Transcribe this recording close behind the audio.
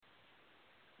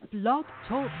Blog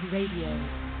Talk Radio.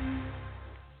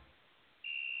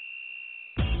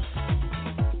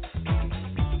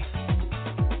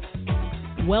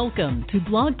 Welcome to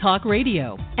Blog Talk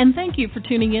Radio, and thank you for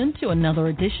tuning in to another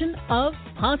edition of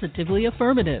Positively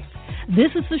Affirmative.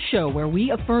 This is the show where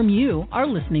we affirm you, our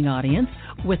listening audience,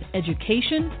 with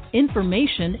education,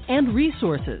 information, and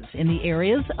resources in the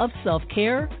areas of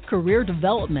self-care, career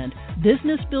development,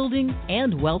 business building,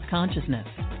 and wealth consciousness.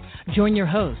 Join your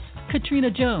host,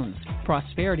 Katrina Jones,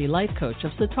 Prosperity Life Coach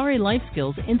of Satari Life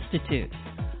Skills Institute,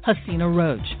 Hasina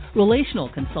Roach, Relational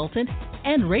Consultant,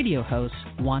 and radio host,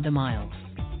 Wanda Miles.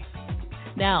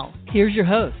 Now, here's your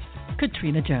host,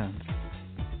 Katrina Jones.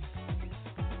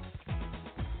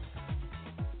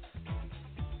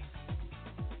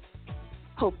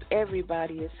 Hope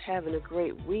everybody is having a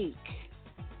great week.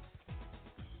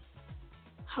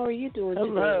 How are you doing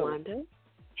today, Wanda?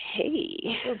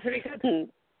 Hey. I'm pretty good.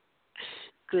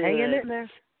 Good. Hanging in there.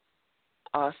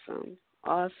 Awesome.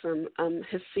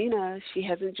 Hasina, she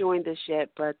hasn't joined us yet,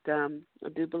 but I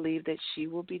do believe that she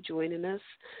will be joining us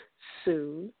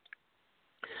soon.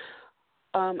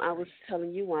 I was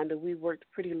telling you, Wanda, we worked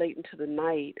pretty late into the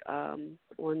night on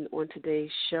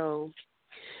today's show.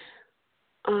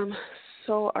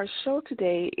 So our show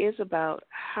today is about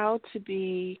how to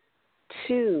be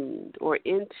tuned or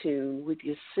in tune with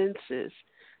your senses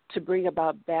to bring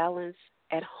about balance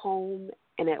at home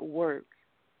and at work.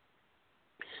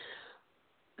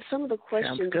 Some of the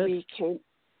questions we came,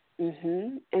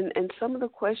 and some of the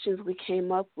questions we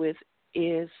came up with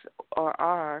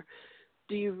are,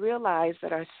 do you realize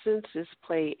that our senses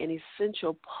play an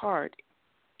essential part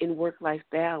in work-life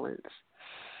balance?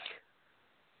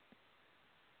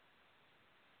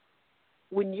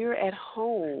 When you're at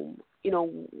home,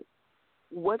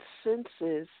 what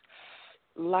senses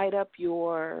light up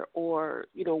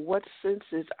what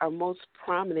senses are most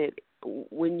prominent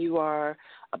when you are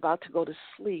about to go to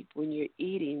sleep, when you're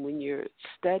eating, when you're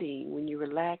studying, when you're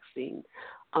relaxing,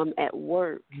 at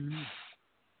work?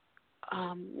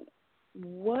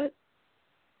 What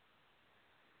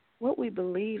we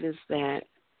believe is that,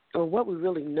 or what we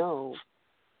really know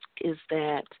is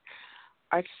that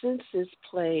our senses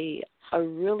play a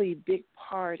really big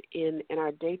part in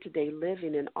our day-to-day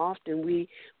living, and often we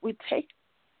take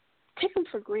them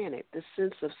for granted. The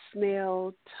sense of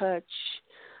smell, touch,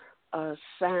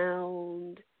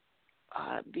 sound,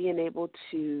 being able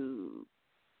to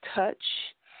touch,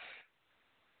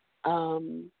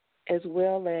 as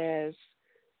well as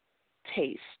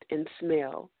taste and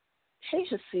smell. Hey,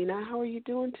 Hasina, how are you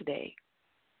doing today?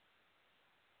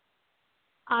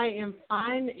 I am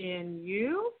fine, and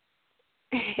you?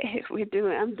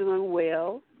 I'm doing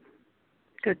well.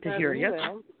 Good to hear you.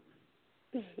 Well.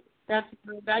 That's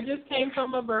good. I just came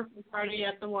from a birthday party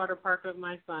at the water park with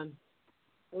my son.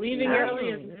 Leaving early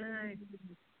is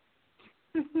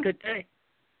good day.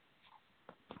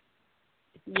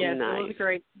 Yes, nice. It was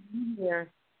great. Yeah.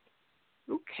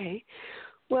 Okay.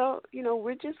 Well,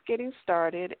 we're just getting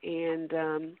started, and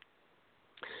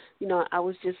I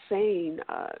was just saying,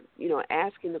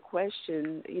 asking the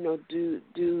question, do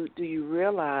you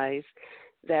realize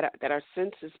that our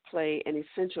senses play an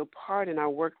essential part in our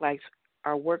work life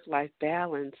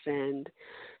balance? And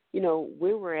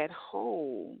when we're at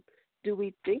home, do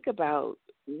we think about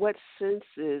what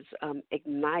senses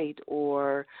ignite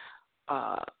or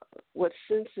what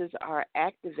senses are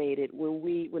activated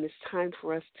when it's time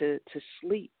for us to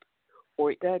sleep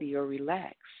or study or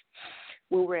relax?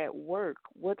 When we're at work,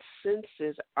 what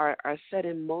senses are set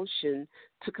in motion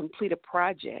to complete a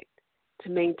project, to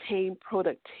maintain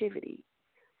productivity,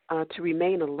 to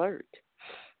remain alert?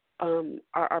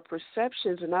 Our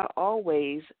perceptions are not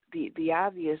always the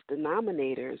obvious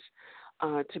denominators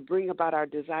to bring about our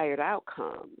desired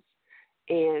outcomes.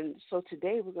 And so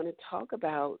today we're going to talk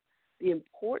about the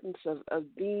importance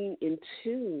of being in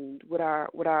tune with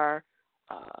our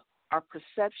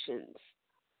perceptions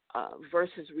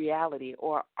versus reality,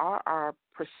 or are our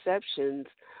perceptions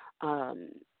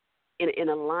in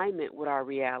alignment with our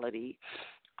reality?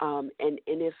 And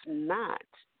if not,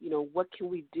 what can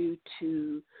we do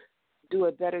to do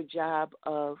a better job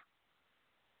of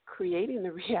creating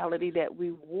the reality that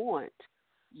we want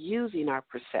using our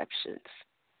perceptions?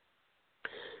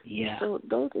 Yeah. So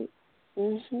those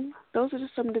are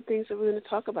just some of the things that we're going to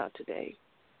talk about today.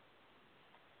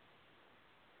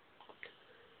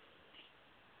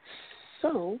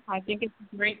 So I think it's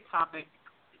a great topic.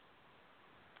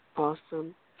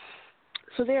 Awesome.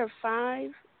 So there are 5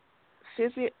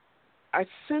 our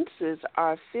senses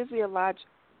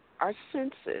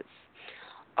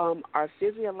are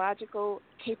physiological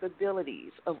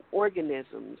capabilities of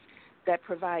organisms that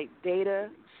provide data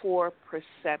for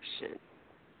perception.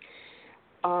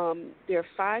 There are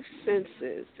 5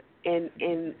 senses,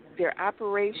 and their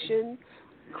operation,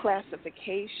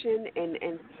 classification,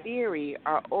 and theory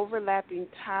are overlapping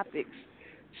topics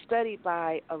studied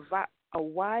by a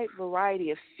wide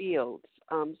variety of fields,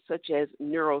 such as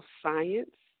neuroscience,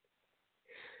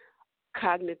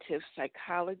 cognitive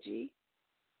psychology,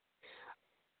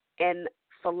 and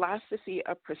philosophy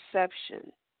of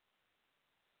perception.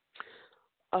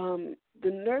 The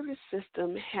nervous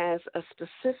system has a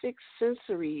specific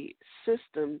sensory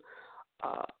system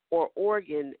or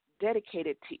organ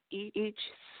dedicated to each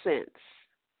sense.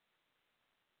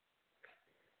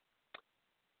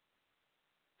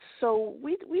 So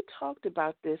we talked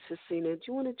about this, Hasina. Do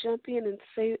you want to jump in and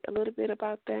say a little bit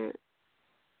about that?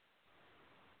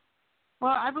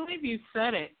 Well, I believe you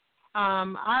said it.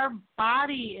 Our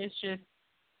body is just,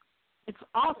 it's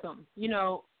awesome. You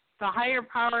know, the higher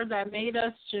power that made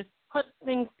us just put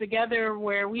things together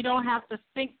where we don't have to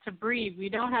think to breathe. We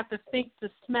don't have to think to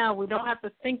smell. We don't have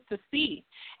to think to see.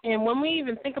 And when we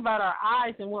even think about our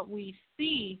eyes and what we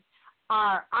see,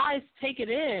 our eyes take it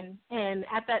in, and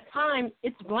at that time,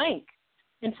 it's blank.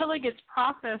 Until it gets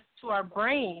processed to our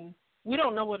brain, we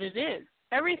don't know what it is.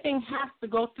 Everything has to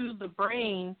go through the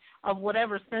brain of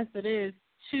whatever sense it is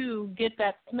to get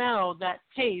that smell, that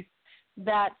taste,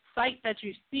 that sight that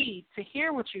you see, to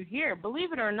hear what you hear,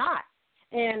 believe it or not.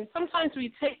 And sometimes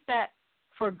we take that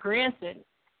for granted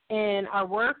in our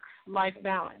work-life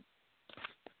balance.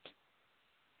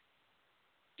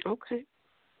 Okay.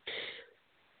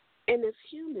 And as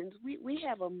humans, we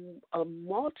have a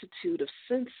multitude of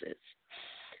senses.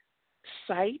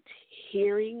 Sight,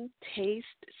 hearing, taste,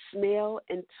 smell,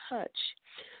 and touch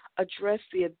address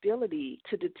the ability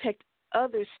to detect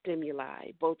other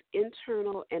stimuli, both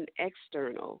internal and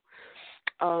external,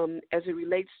 as it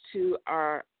relates to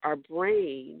our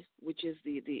brain, which is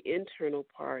the internal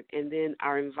part, and then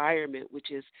our environment,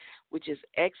 which is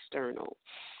external.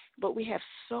 But we have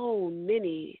so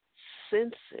many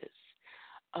senses.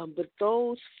 But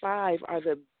those 5 are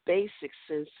the basic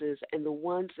senses and the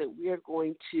ones that we are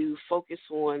going to focus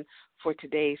on for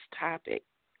today's topic.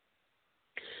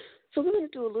 So we're going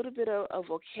to do a little bit of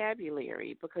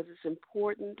vocabulary because it's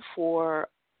important for,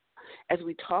 as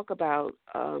we talk about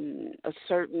a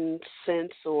certain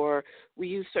sense or we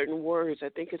use certain words, I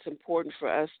think it's important for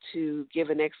us to give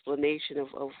an explanation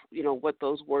of you know, what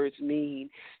those words mean,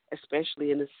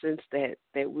 especially in the sense that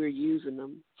we're using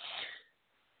them.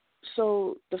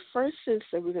 So the first sense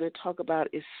that we're going to talk about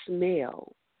is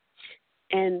smell.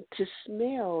 And to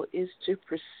smell is to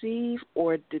perceive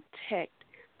or detect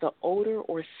the odor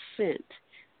or scent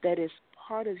that is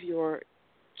part of your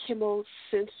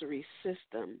chemosensory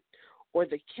system or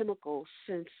the chemical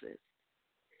senses.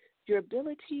 Your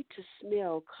ability to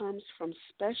smell comes from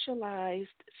specialized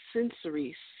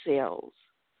sensory cells.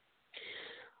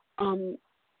 And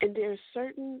there are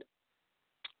certain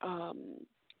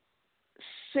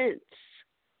scents,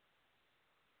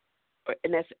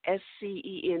 and that's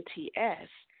SCENTS,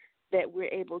 that we're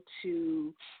able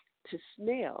to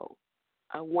smell.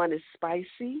 One is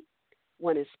spicy,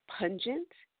 one is pungent,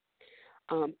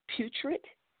 putrid,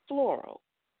 floral.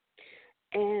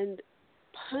 And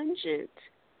pungent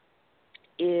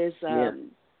is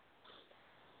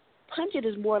pungent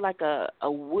is more like a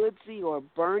woodsy or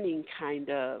burning kind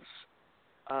of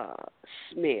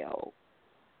smell.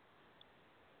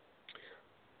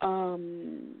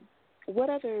 What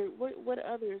other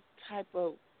type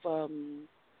of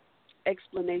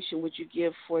explanation would you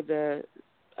give for the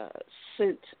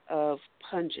scent of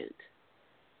pungent?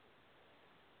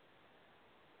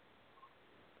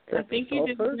 I think you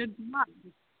did a good job.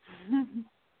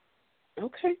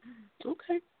 Okay.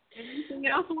 Anything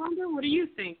else, Wanda? What do you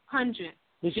think? Pungent.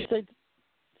 Did you say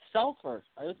sulfur?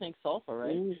 I would think sulfur,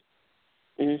 right?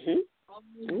 Mm-hmm.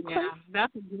 Okay. Yeah,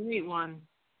 that's a great one. Is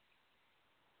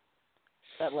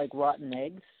that like rotten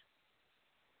eggs?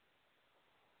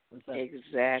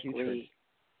 Exactly. Putrid?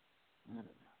 I don't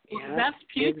know. Yeah. That's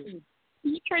putrid.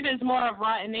 Putrid is more of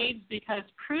rotten eggs because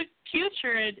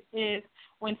putrid is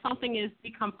when something is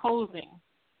decomposing.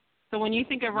 So when you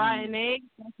think of rotten eggs,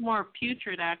 that's more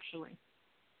putrid, actually.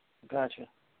 Gotcha.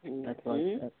 That's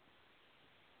like that.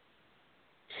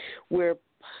 Where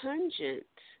pungent,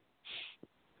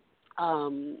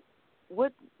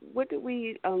 what did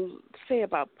we say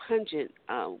about pungent?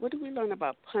 What did we learn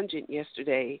about pungent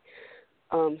yesterday,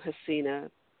 Hasina?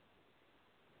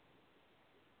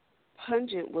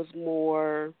 Pungent was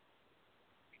more...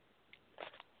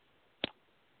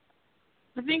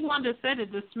 I think Wanda said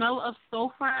it, the smell of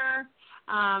sulfur,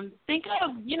 Think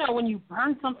of, when you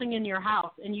burn something in your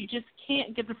house and you just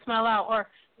can't get the smell out. Or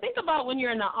think about when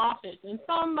you're in the office and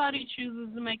somebody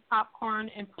chooses to make popcorn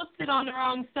and puts it on the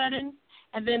wrong setting,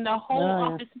 and then the whole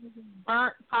office is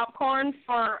burnt popcorn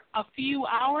for a few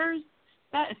hours.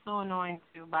 That is so annoying,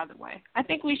 too, by the way. I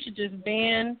think we should just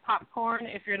ban popcorn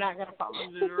if you're not going to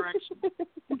follow the directions.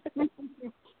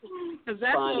 Because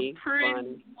that's a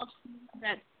pretty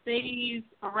that stays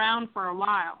around for a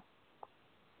while.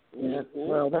 Yeah,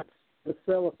 well, that's the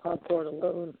smell of popcorn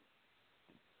alone.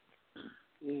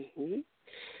 And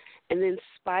then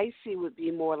spicy would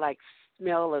be more like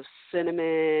smell of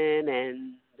cinnamon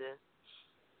and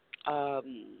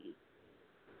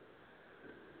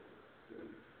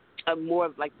more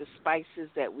of like the spices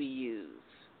that we use,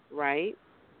 right?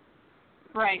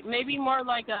 Right, maybe more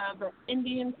like the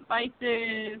Indian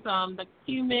spices, the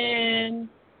cumin,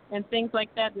 and things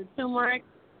like that, the turmeric,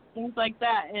 things like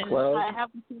that. And Cloves. I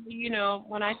have to say,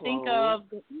 when I think of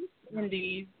the East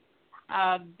Indies,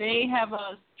 they have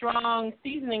a strong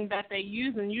seasoning that they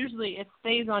use, and usually it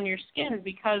stays on your skin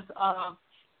because of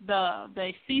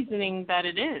the seasoning that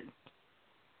it is.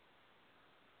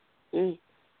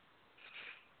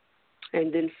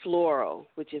 And then floral,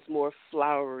 which is more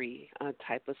flowery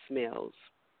type of smells.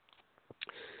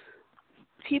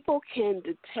 People can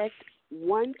detect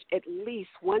at least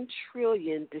 1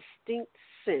 trillion distinct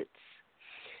scents.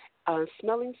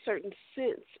 Smelling certain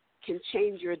scents can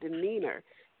change your demeanor.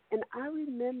 And I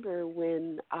remember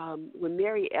when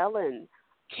Mary Ellen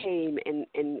came and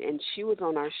she was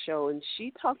on our show, and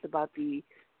she talked about the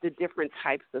different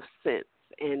types of scents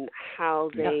and how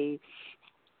they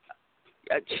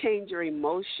change your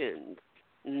emotions.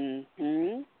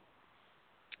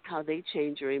 How they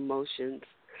change your emotions.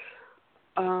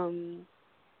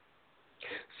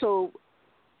 So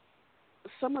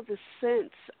some of the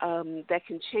scents that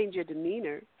can change your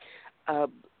demeanor,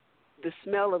 the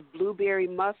smell of blueberry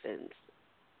muffins,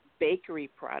 bakery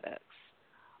products,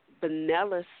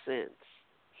 vanilla scents,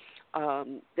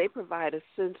 they provide a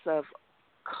sense of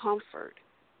comfort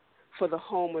for the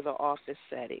home or the office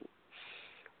setting.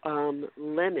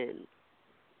 Lemon,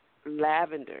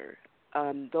 lavender,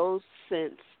 those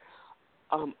scents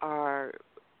are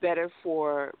better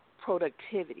for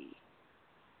productivity.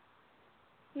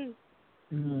 Definitely.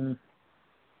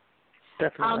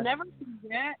 I'll never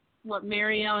forget what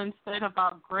Mary Ellen said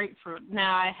about grapefruit.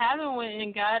 Now, I haven't went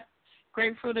and got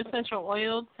grapefruit essential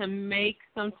oil to make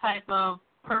some type of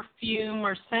perfume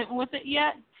or scent with it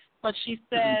yet, but she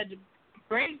said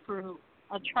grapefruit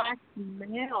attracts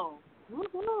males.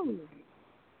 Woo-hoo.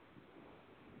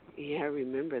 Yeah, I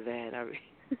remember that.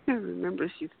 I remember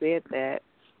she said that.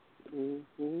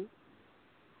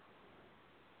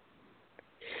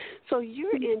 So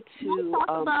you're into Can you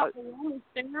talk about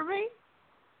aromatherapy?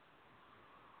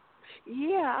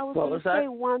 Yeah, I was going to say,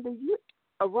 Wanda,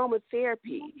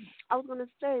 aromatherapy. I was going to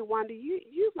say, Wanda,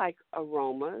 you like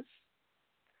aromas.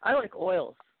 I like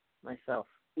oils myself.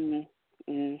 But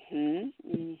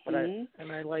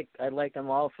I like them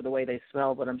all for the way they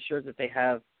smell, but I'm sure that they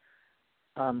have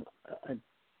a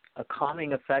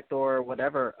calming effect or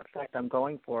whatever effect I'm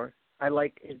going for. I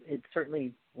like it. It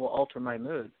certainly will alter my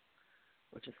mood,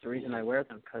 which is the reason I wear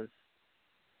them, because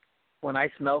when I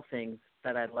smell things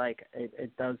that I like,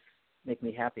 it does make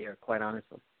me happier, quite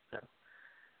honestly. So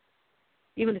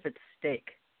even if it's steak.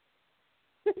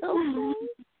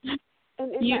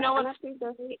 And you know what? I think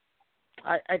that's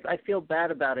I feel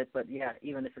bad about it, but yeah,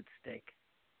 even if it's steak.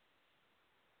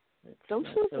 Don't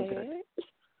feel so bad.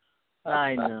 Good.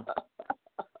 I know.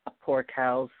 Poor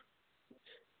cows.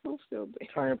 Don't feel bad.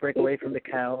 Trying to break away from the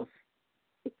cows.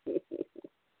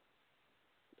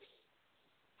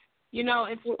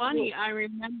 It's funny. I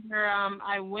remember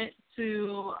I went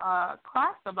to a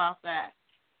class about that,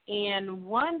 and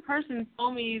one person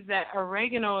told me that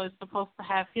oregano is supposed to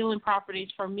have healing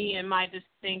properties for me and my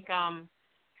distinct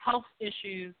health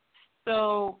issues.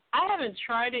 So I haven't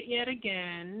tried it yet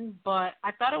again, but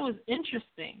I thought it was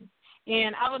interesting.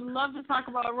 And I would love to talk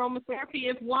about aromatherapy.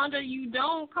 If, Wanda, you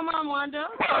don't, come on, Wanda.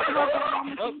 Talk about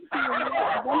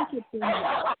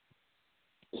aromatherapy.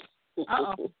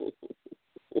 Uh-oh.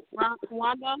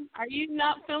 Wanda, are you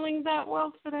not feeling that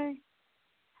well today?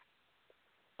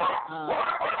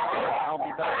 I'll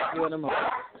be back with you in a moment.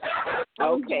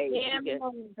 Okay.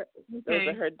 Those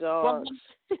are her dogs.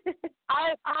 Well,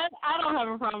 I don't have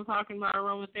a problem talking about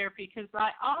aromatherapy because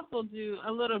I also do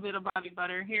a little bit of body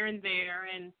butter here and there,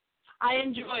 and I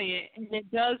enjoy it. And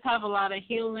it does have a lot of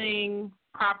healing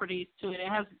properties to it. It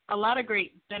has a lot of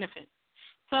great benefits.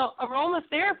 So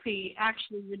aromatherapy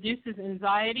actually reduces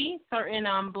anxiety, certain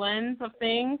blends of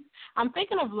things. I'm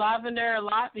thinking of lavender a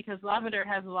lot because lavender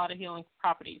has a lot of healing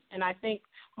properties. And I think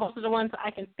most of the ones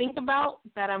I can think about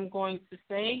that I'm going to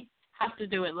say have to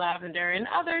do with lavender in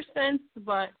other sense,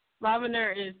 but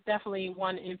lavender is definitely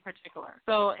one in particular.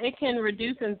 So it can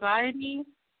reduce anxiety,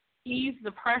 ease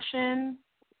depression,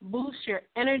 boost your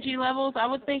energy levels. I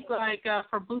would think like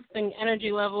for boosting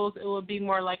energy levels, it would be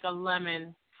more like a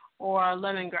lemon or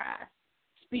lemongrass.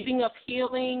 Speeding up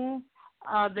healing,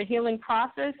 the healing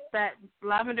process, that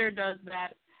lavender does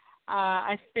that.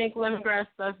 I think lemongrass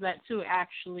does that too,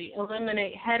 actually.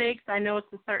 Eliminate headaches. I know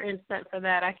it's a certain scent for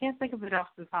that. I can't think of it off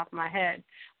the top of my head.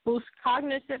 Boost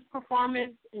cognitive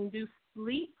performance, induce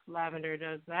sleep. Lavender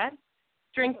does that.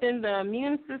 Strengthen the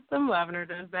immune system. Lavender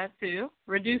does that too.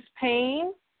 Reduce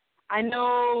pain. I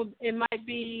know it might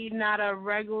be not a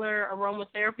regular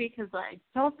aromatherapy because I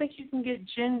don't think you can get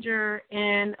ginger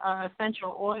in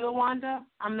essential oil, Wanda.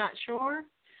 I'm not sure.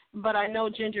 But I know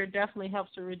ginger definitely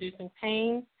helps with reducing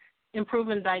pain,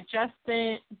 improving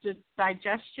digestion,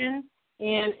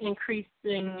 and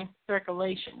increasing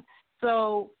circulation.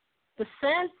 So the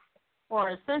scents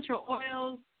or essential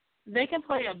oils, they can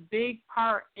play a big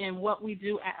part in what we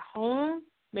do at home,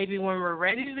 maybe when we're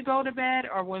ready to go to bed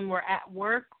or when we're at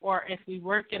work, or if we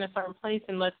work in a certain place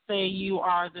and let's say you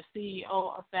are the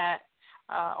CEO of that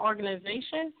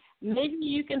organization, maybe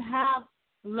you can have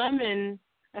lemon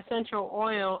essential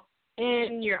oil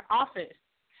in your office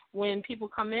when people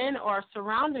come in or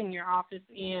surrounding your office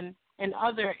in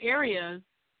other areas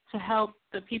to help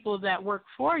the people that work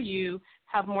for you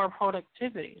have more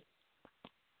productivity.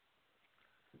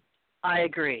 I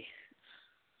agree.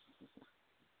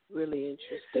 Really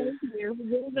interesting. You're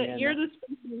the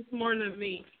specialist more than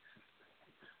me.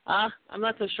 I'm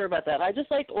not so sure about that. I just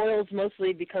like oils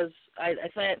mostly because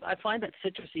I find that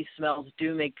citrusy smells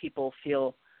do make people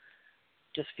feel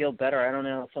better. I don't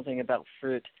know, something about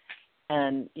fruit.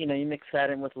 And, you mix that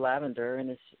in with lavender,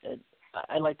 and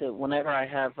I like to, whenever I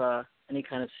have any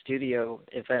kind of studio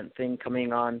event thing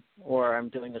coming on or I'm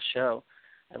doing a show,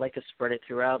 I like to spread it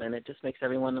throughout, and it just makes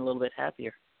everyone a little bit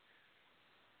happier.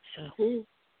 So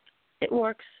it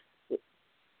works.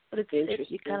 But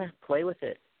you kind of play with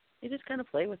it. You just kind of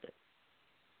play with it.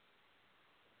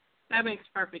 That makes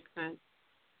perfect sense.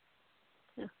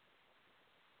 Yeah.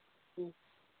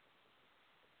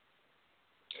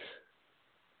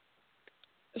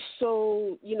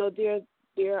 So,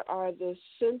 there are the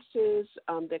senses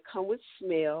that come with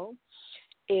smell,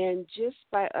 and just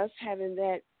by us having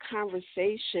that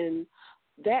conversation,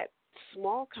 that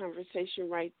small conversation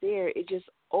right there, it just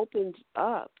opens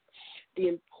up the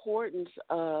importance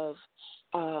of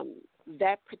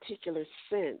that particular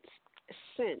scent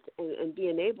and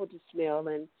being able to smell.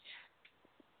 And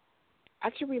I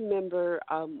can remember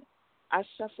I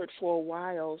suffered for a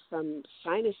while some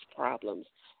sinus problems,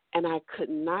 and I could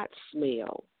not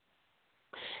smell.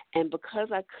 And because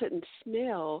I couldn't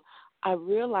smell, I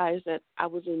realized that I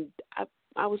was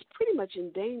pretty much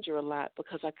in danger a lot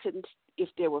because I couldn't, if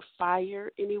there were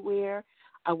fire anywhere,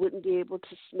 I wouldn't be able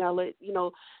to smell it.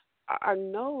 Our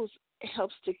nose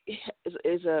helps to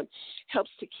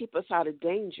keep us out of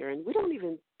danger, and we don't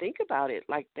even think about it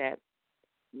like that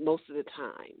most of the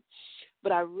time.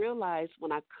 But I realized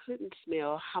when I couldn't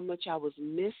smell how much I was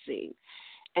missing,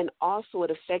 and also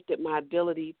it affected my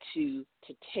ability to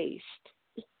taste.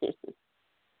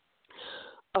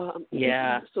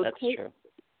 So that's true.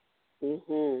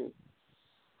 Mm-hmm.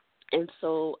 And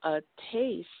so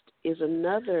taste is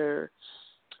another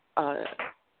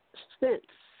sense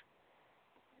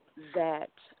that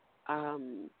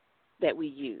we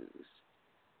use,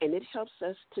 and it helps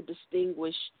us to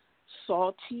distinguish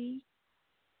salty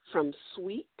from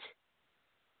sweet,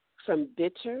 from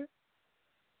bitter,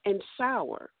 and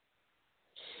sour.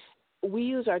 We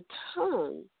use our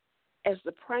tongue as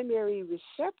the primary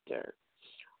receptor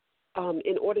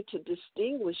in order to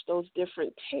distinguish those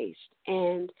different tastes.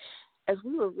 And as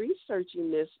we were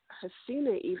researching this,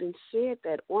 Hasina even said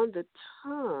that on the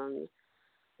tongue,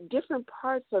 different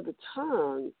parts of the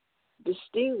tongue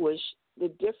distinguish the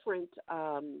different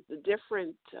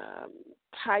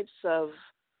types of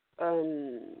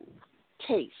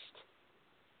taste.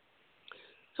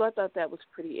 So I thought that was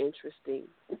pretty interesting.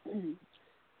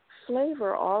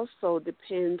 Flavor also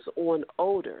depends on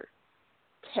odor,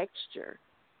 texture,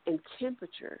 and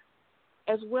temperature,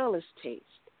 as well as taste.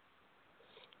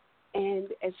 And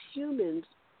as humans,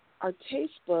 our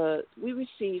taste buds, we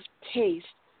receive taste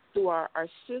through our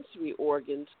sensory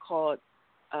organs called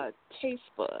taste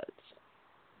buds.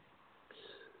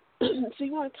 So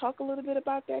you want to talk a little bit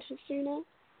about that, Hasina?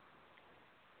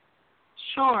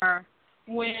 Sure.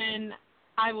 when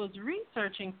I was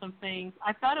researching some things,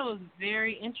 I thought it was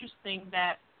very interesting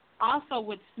that also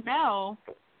with smell,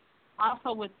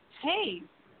 also with taste,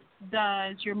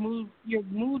 does your mood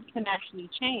can actually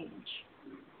change.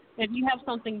 If you have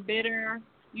something bitter,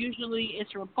 usually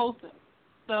it's repulsive.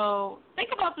 So think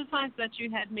about the times that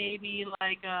you had maybe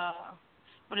like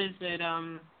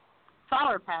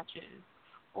Sour Patches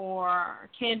or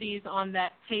candies on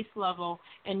that taste level,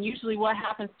 and usually what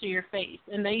happens to your face.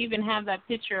 And they even have that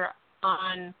picture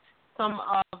on some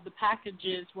of the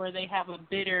packages where they have a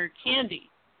bitter candy.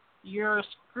 You're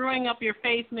screwing up your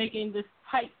face, making this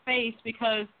tight face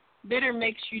because bitter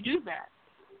makes you do that.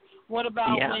 What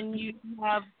about when you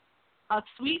have a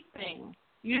sweet thing?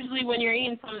 Usually when you're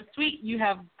eating something sweet, you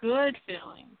have good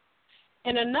feelings.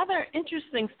 And another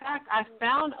interesting fact I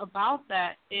found about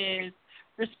that is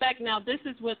respect. Now, this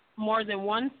is with more than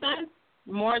one sense,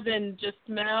 more than just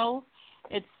smell.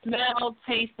 It's smell,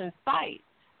 taste, and sight.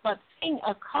 But seeing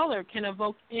a color can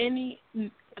evoke many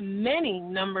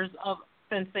numbers of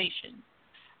sensations.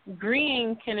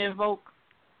 Green can evoke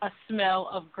a smell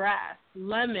of grass.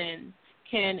 Lemon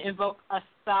can evoke a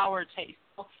sour taste.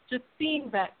 So just seeing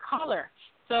that color.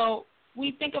 So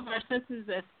we think of our senses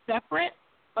as separate,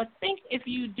 but think if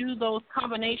you do those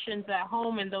combinations at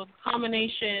home and those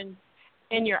combinations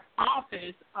in your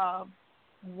office of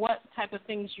what type of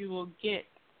things you will get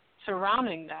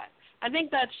surrounding that. I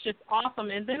think that's just awesome.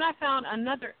 And then I found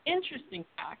another interesting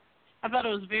fact. I thought it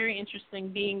was very interesting,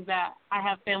 being that I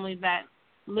have family that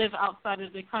live outside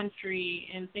of the country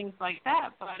and things like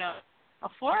that. But a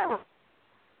foreigner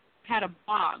had a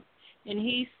blog, and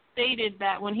he stated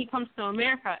that when he comes to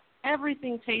America,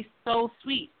 everything tastes so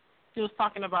sweet. He was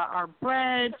talking about our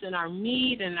breads and our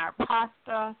meat and our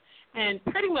pasta and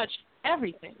pretty much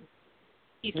everything.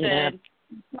 He said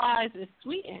fries is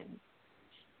sweetened.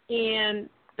 And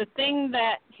the thing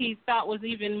that he thought was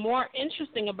even more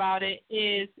interesting about it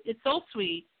is it's so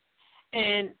sweet,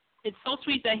 and it's so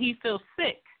sweet that he feels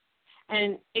sick.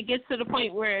 And it gets to the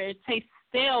point where it tastes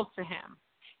stale to him.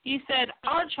 He said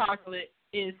our chocolate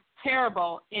is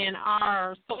terrible, and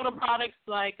our soda products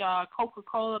like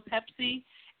Coca-Cola, Pepsi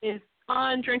is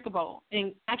undrinkable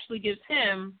and actually gives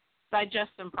him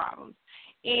digestion problems.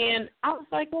 And I was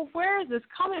like, well, where is this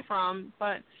coming from?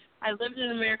 But I lived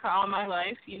in America all my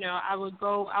life. You know, I would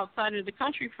go outside of the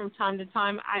country from time to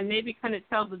time. I maybe couldn't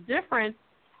tell the difference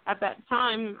at that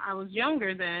time. I was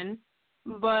younger then.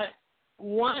 But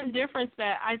one difference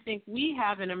that I think we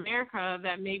have in America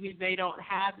that maybe they don't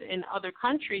have in other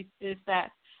countries is that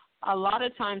a lot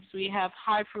of times we have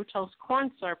high fructose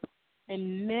corn syrup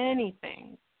in many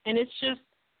things. And it's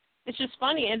just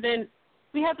funny. And then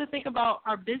we have to think about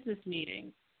our business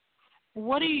meetings.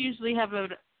 What do you usually have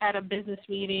at a business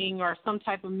meeting or some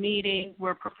type of meeting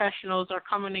where professionals are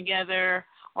coming together,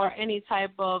 or any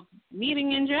type of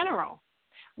meeting in general?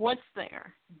 What's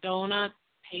there? Donuts,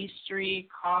 pastry,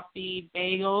 coffee,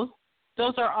 bagels.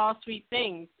 Those are all sweet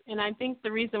things. And I think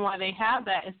the reason why they have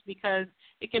that is because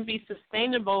it can be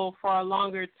sustainable for a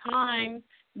longer time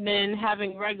than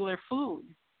having regular food.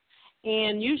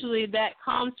 And usually that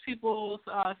calms people's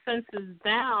senses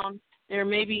down. They're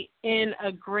maybe in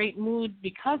a great mood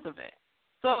because of it.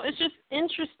 So it's just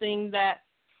interesting that,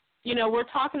 you know, we're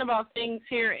talking about things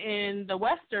here in the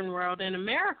Western world, in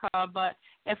America, but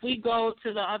if we go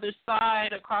to the other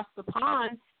side across the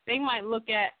pond, they might look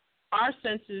at our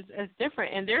senses as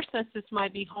different, and their senses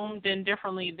might be homed in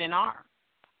differently than ours.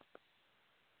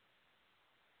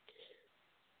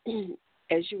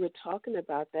 As you were talking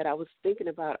about that, I was thinking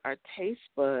about our taste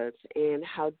buds and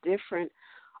how different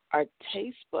our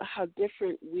taste, but how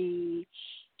different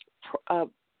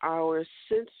our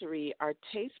sensory, our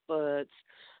taste buds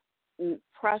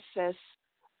process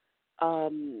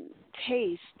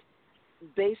taste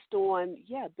based on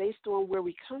where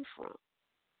we come from.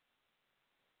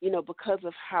 You know, because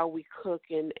of how we cook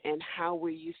and how we're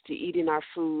used to eating our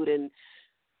food, and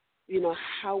you know,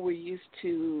 how we're used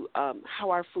to how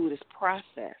our food is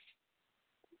processed.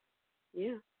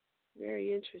 Yeah,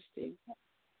 very interesting.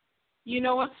 You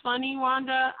know what's funny,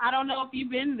 Wanda? I don't know if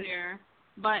you've been there,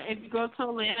 but if you go to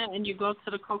Atlanta and you go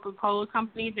to the Coca-Cola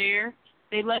company there,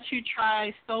 they let you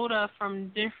try soda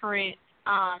from different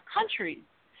countries.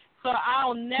 So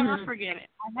I'll never forget it.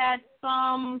 I had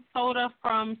some soda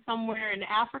from somewhere in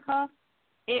Africa.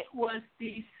 It was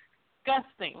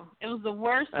disgusting. It was the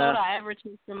worst soda I ever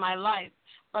tasted in my life.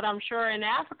 But I'm sure in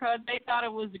Africa they thought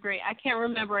it was great. I can't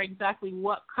remember exactly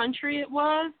what country it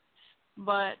was,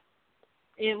 but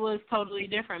it was totally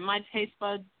different. My taste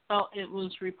buds felt it was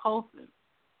repulsive.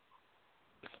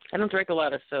 I don't drink a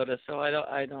lot of soda, so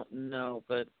I don't know,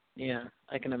 but yeah,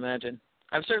 I can imagine.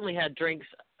 I've certainly had drinks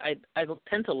I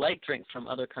tend to like drinks from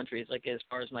other countries, like as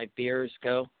far as my beers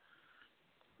go.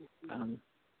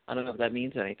 I don't know if that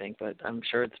means anything, but I'm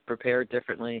sure it's prepared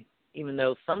differently, even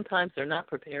though sometimes they're not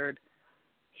prepared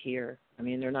here. I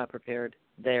mean, they're not prepared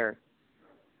there.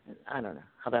 I don't know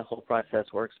how that whole process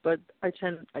works, but I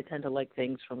tend to like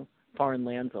things from foreign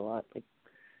lands a lot, like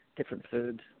different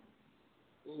foods.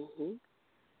 Mhm.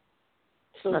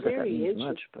 So Not that very means interesting.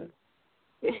 much, but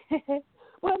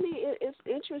well, I mean, it's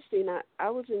interesting. I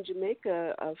was in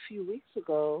Jamaica a few weeks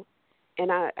ago,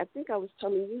 and I think I was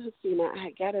telling you, Hasina,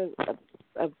 I got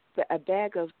a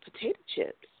bag of potato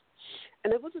chips,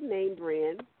 and it was a name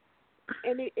brand,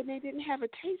 and they didn't have a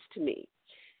taste to me.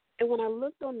 And when I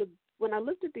looked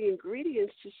at the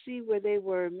ingredients to see where they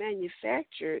were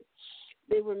manufactured,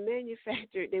 they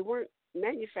weren't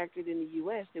manufactured in the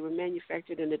U.S. They were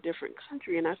manufactured in a different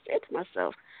country. And I said to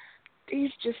myself,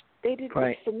 they didn't,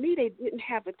 right. For me, they didn't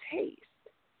have a taste.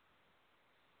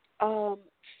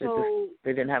 So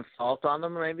they didn't have salt on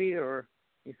them, maybe, or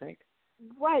you think?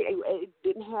 Right, it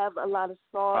didn't have a lot of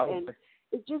salt, Probably. and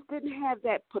it just didn't have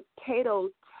that potato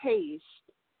taste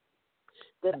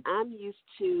that I'm used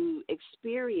to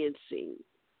experiencing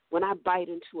when I bite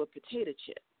into a potato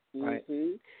chip. Right.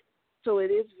 Mm-hmm. So it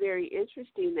is very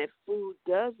interesting that food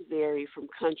does vary from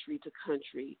country to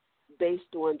country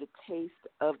based on the taste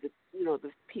of the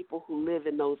people who live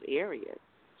in those areas.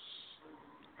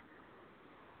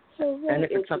 So and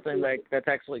if it's something that's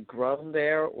actually grown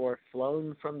there or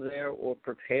flown from there or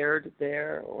prepared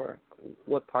there, or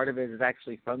what part of it is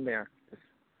actually from there?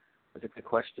 Is a good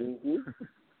question. Mm-hmm.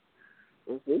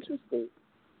 It's interesting.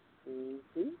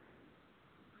 Mm-hmm.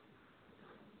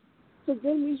 So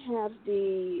then we have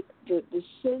the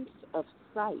sense of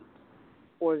sight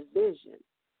or vision,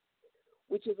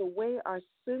 which is a way our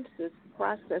senses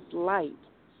process light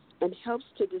and helps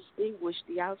to distinguish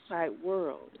the outside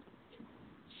world.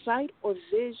 Sight or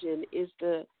vision is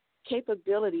the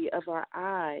capability of our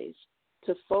eyes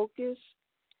to focus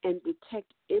and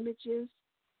detect images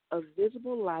of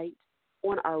visible light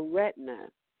on our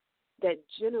retina that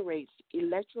generates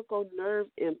electrical nerve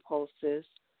impulses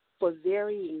for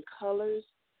varying colors,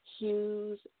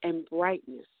 hues, and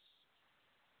brightness.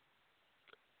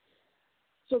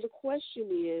 So the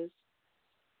question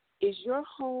is your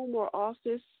home or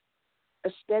office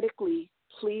aesthetically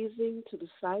pleasing to the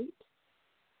sight?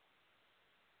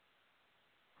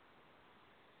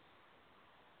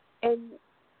 And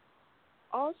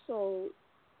also,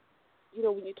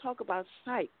 when you talk about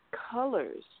sight,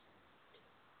 colors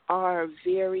are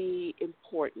very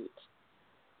important.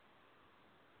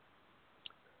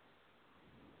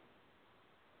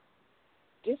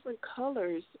 Different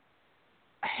colors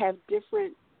have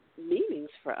different meanings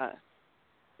for us.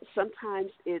 Sometimes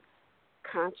it's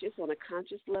conscious on a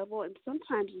conscious level, and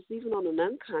sometimes it's even on an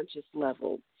unconscious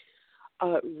level.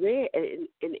 Red in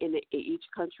each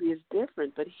country is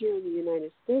different, but here in the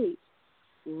United States,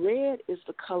 red is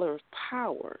the color of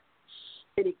power,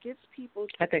 and it gets people's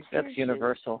I think attention. that's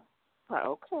universal.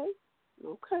 Okay.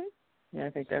 Yeah, I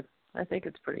think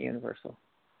it's pretty universal.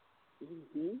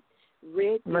 Mm-hmm.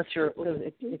 Red. Unless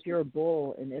if you're a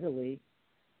bull in Italy.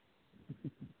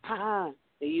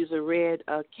 They use a red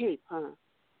cape, huh?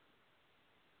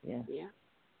 Yeah. Yeah.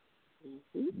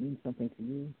 Mm-hmm. It means something to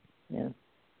you. Yeah.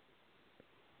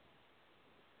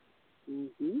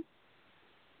 Mm-hmm.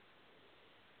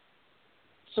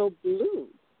 So blue,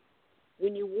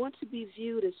 when you want to be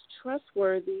viewed as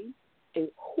trustworthy and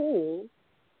cool,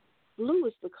 blue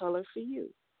is the color for you.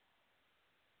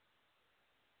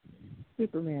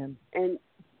 Superman. And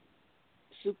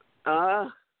uh-huh.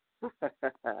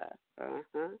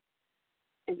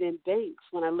 And then banks,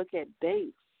 when I look at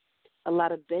banks, a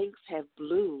lot of banks have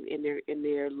blue in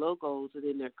their logos and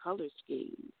in their color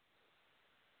schemes.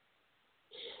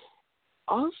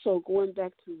 Also, going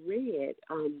back to red,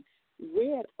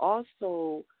 red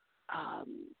also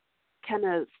kind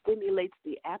of stimulates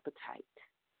the appetite.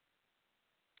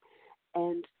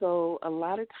 And so a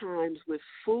lot of times with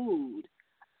food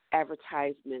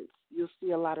advertisements, you'll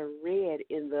see a lot of red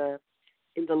in the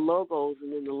logos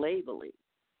and in the labeling.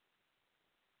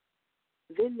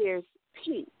 Then there's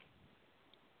pink.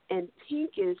 And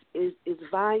pink is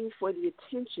vying for the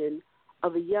attention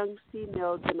of a young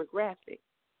female demographic.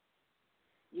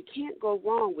 You can't go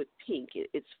wrong with pink.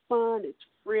 It's fun, it's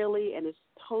frilly, and it's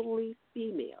totally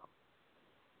female.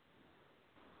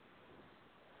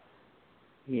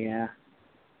 Yeah,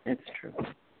 it's true.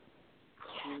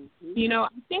 Mm-hmm. I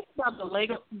think about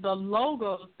the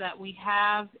logos that we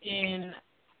have in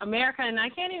America, and I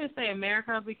can't even say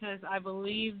America because I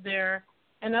believe they're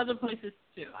in other places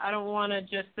too. I don't want to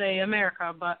just say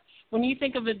America, but When you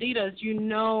think of Adidas, you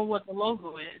know what the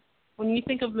logo is. When you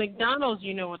think of McDonald's,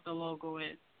 you know what the logo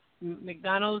is.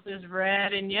 McDonald's is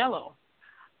red and yellow.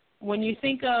 When you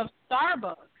think of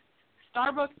Starbucks,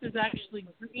 Starbucks is actually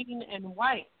green and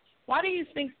white. Why do you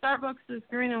think Starbucks is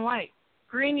green and white?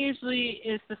 Green usually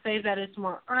is to say that it's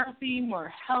more earthy,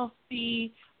 more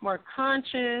healthy, more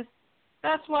conscious.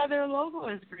 That's why their logo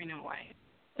is green and white.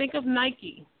 Think of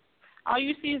Nike. All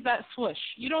you see is that swoosh.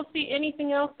 You don't see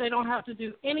anything else. They don't have to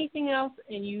do anything else,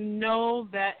 and you know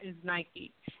that is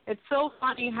Nike. It's so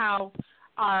funny how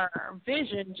our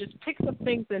vision just picks up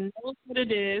things and knows what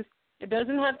it is. It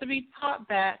doesn't have to be taught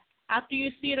that. After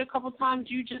you see it a couple times,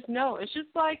 you just know. It's just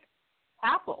like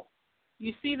Apple.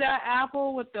 You see that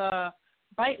apple with the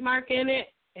bite mark in it,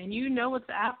 and you know it's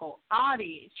Apple.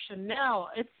 Audi, Chanel,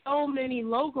 it's so many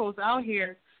logos out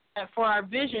here that for our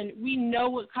vision, we know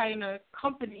what kind of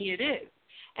company it is.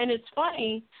 And it's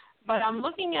funny, but I'm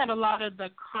looking at a lot of the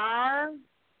car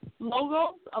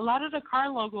logos. A lot of the car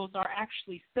logos are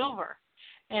actually silver.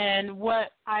 And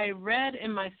what I read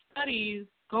in my studies,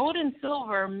 gold and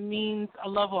silver means a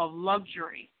level of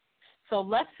luxury. So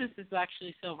Lexus is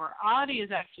actually silver. Audi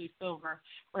is actually silver.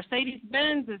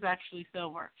 Mercedes-Benz is actually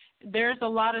silver. There's a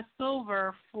lot of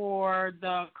silver for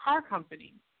the car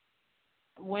companies.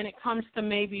 When it comes to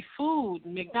maybe food,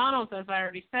 McDonald's, as I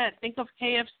already said, think of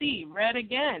KFC, red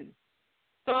again.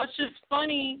 So it's just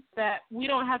funny that we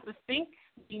don't have to think.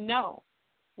 We know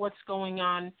what's going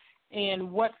on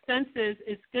and what senses.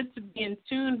 It's good to be in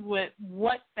tune with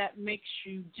what that makes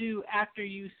you do after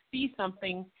you see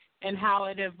something and how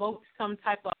it evokes some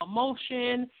type of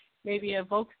emotion. Maybe it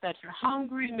evokes that you're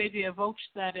hungry. Maybe it evokes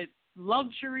that it's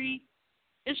luxury.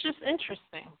 It's just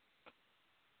interesting.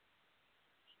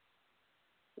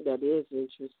 That is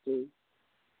interesting.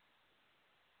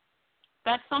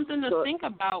 That's something to think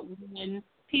about when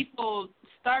people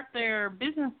start their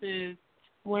businesses,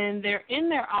 when they're in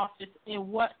their office, and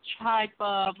what type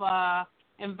of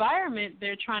environment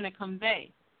they're trying to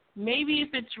convey. Maybe if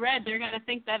it's red, they're going to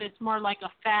think that it's more like a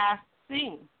fast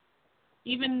thing,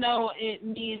 even though it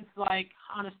means like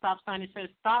on a stop sign it says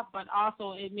stop, but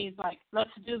also it means like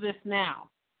let's do this now.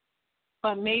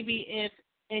 But maybe if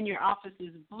in your office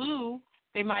is blue,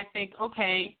 they might think,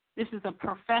 okay, this is a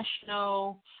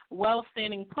professional,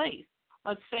 well-standing place.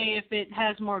 Let's say if it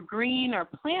has more green or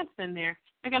plants in there,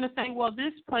 they're going to say, well,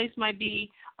 this place might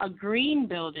be a green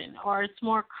building, or it's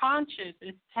more conscious.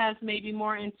 It has maybe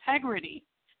more integrity.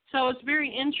 So it's very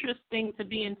interesting to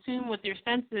be in tune with your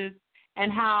senses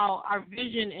and how our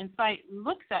vision and sight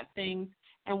looks at things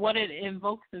and what it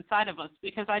invokes inside of us.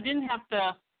 Because I didn't have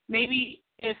to, maybe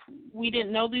if we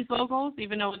didn't know these logos,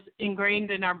 even though it's ingrained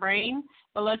in our brain,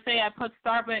 but let's say I put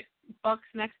Starbucks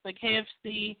next to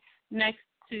KFC, next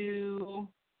to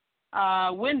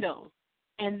Windows,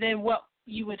 and then what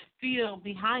you would feel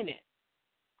behind it,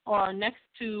 or next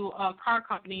to a car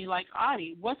company like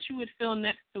Audi, what you would feel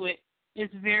next to it is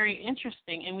very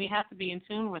interesting, and we have to be in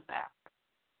tune with that.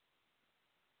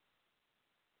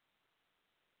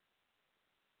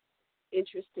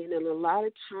 Interesting, and a lot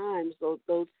of times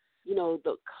those you know,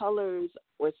 the colors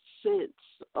or scents,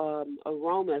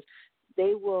 aromas,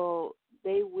 they will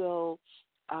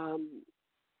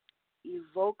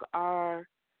evoke our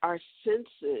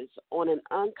senses on an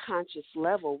unconscious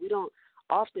level. We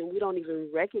don't even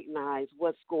recognize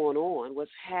what's going on,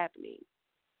 what's happening.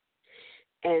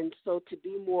 And so to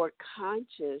be more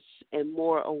conscious and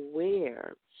more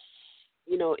aware,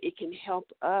 you know, it can help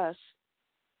us,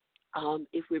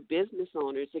 if we're business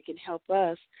owners, it can help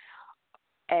us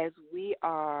as we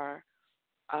are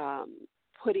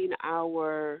putting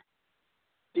our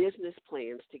business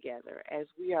plans together, as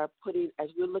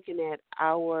we're looking at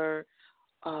our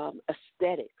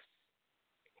aesthetics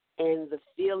and the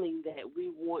feeling that we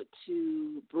want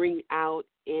to bring out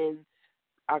in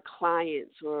our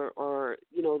clients or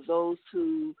you know, those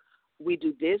who we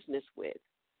do business with.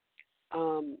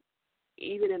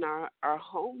 Even in our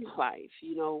home life,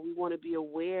 you know, we want to be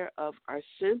aware of our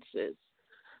senses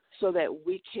so that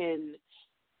we can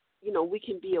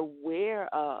be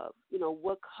aware of, you know,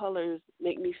 what colors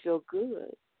make me feel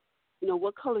good, you know,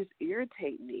 what colors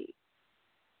irritate me.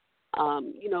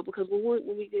 You know, because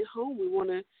when we get home, we want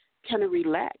to kind of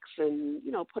relax and,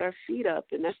 you know, put our feet up,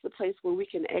 and that's the place where we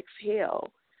can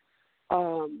exhale.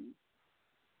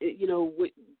 You know,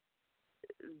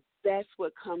 that's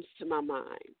what comes to my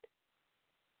mind.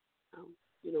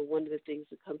 You know, one of the things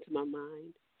that come to my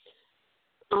mind.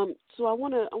 So I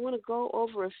want to go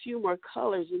over a few more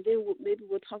colors, and then maybe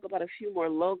we'll talk about a few more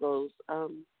logos,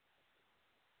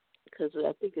 because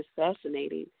I think it's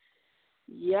fascinating.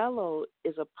 Yellow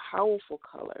is a powerful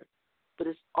color, but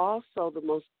it's also the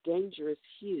most dangerous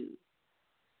hue.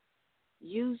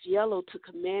 Use yellow to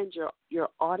command your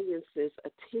audience's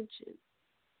attention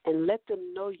and let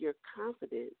them know you're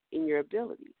confident in your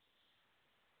abilities.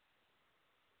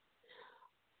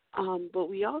 But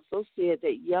we also said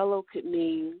that yellow could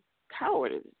mean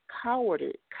cowardness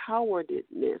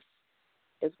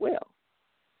as well.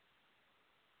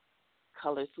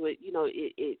 Color, so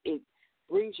it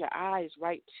brings your eyes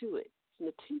right to it. It's an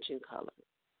attention color.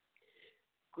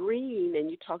 Green,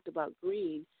 and you talked about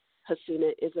green,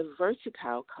 Hasina, is a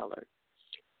versatile color.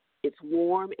 It's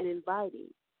warm and inviting,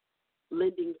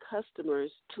 lending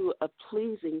customers to a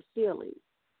pleasing feeling.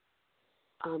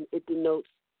 It denotes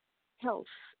health,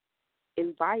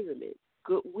 environment,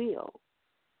 goodwill.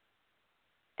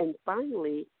 And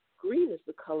finally, green is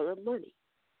the color of money,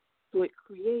 so it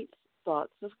creates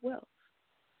thoughts of wealth.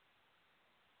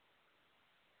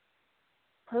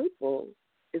 Purple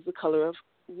is the color of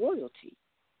royalty,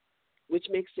 which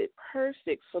makes it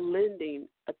perfect for lending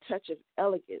a touch of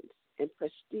elegance and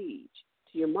prestige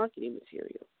to your marketing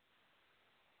material.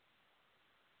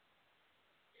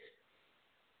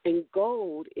 And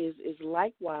gold is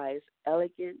likewise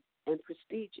elegant and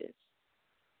prestigious,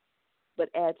 but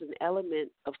adds an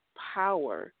element of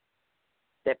power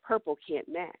that purple can't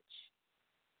match.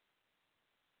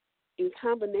 In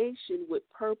combination with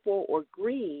purple or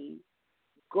green,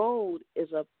 gold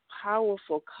is a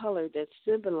powerful color that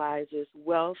symbolizes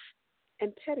wealth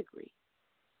and pedigree.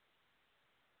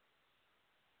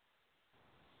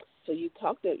 So you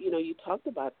talked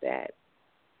about that.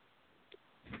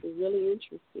 It's really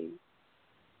interesting.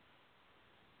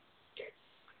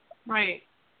 Right.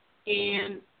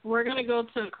 And we're going to go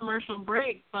to a commercial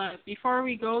break, but before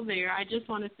we go there, I just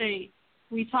want to say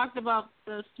we talked about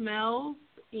the smells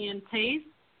and taste,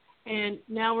 and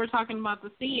now we're talking about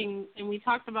the seeing, and we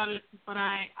talked about it, but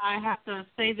I have to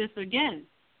say this again.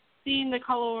 Seeing the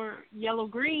color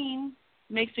yellow-green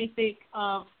makes me think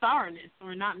of sourness,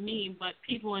 or not me, but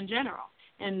people in general.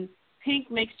 And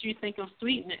pink makes you think of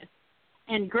sweetness.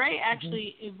 And gray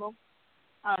actually evokes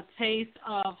a taste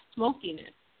of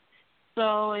smokiness.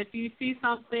 So if you see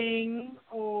something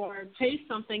or taste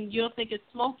something, you'll think it's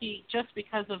smoky just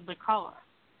because of the color.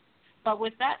 But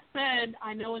with that said,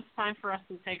 I know it's time for us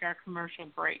to take our commercial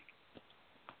break.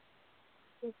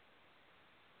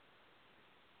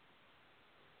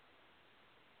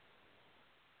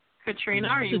 Katrina,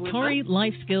 are you with us? Satori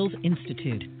Life Skills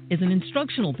Institute is an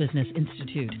instructional business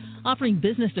institute offering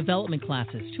business development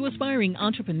classes to aspiring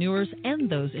entrepreneurs and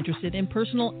those interested in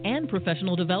personal and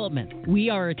professional development.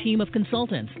 We are a team of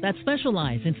consultants that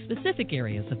specialize in specific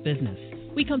areas of business.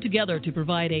 We come together to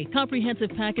provide a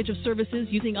comprehensive package of services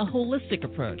using a holistic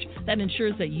approach that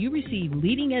ensures that you receive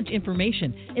leading-edge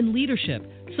information in leadership,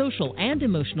 social and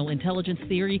emotional intelligence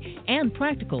theory, and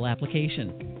practical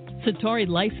application. Satori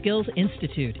Life Skills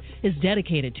Institute is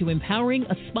dedicated to empowering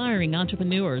aspiring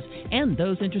entrepreneurs and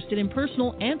those interested in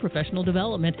personal and professional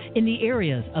development in the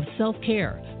areas of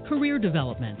self-care, career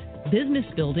development, business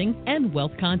building, and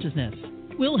wealth consciousness.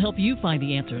 We'll help you find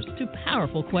the answers to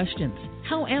powerful questions.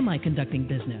 How am I conducting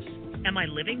business? Am I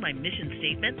living my mission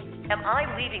statement? Am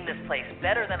I leaving this place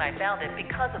better than I found it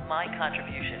because of my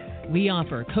contribution? We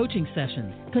offer coaching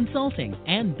sessions, consulting,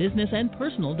 and business and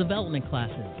personal development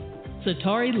classes.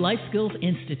 Satori Life Skills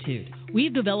Institute.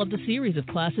 We've developed a series of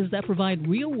classes that provide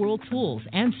real-world tools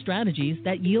and strategies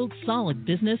that yield solid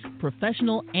business,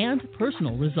 professional, and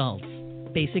personal results.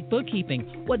 Basic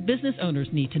bookkeeping, what business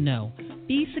owners need to know.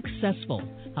 Be successful,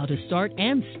 how to start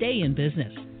and stay in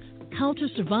business. How to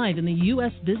survive in the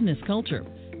U.S. business culture.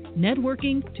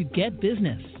 Networking to get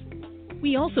business.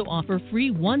 We also offer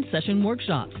free one-session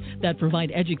workshops that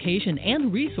provide education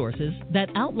and resources that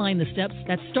outline the steps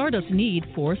that startups need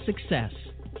for success.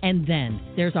 And then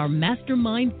there's our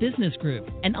Mastermind Business Group,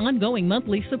 an ongoing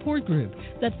monthly support group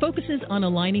that focuses on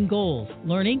aligning goals,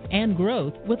 learning, and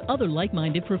growth with other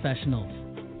like-minded professionals.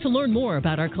 To learn more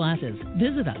about our classes,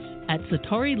 visit us at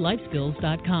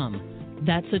SatoriLifeSkills.com.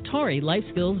 That's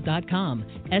SatoriLifeSkills.com,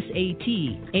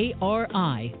 SATARI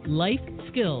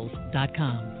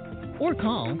Lifeskills.com. Or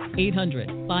call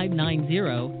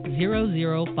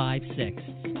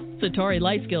 800-590-0056.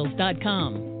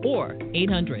 SatoriLifeSkills.com or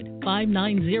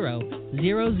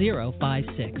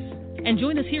 800-590-0056. And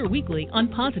join us here weekly on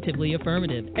Positively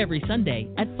Affirmative every Sunday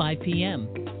at 5 p.m.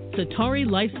 Satori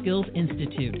Life Skills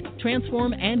Institute.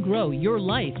 Transform and grow your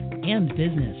life and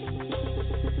business.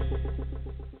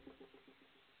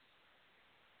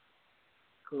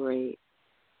 Great.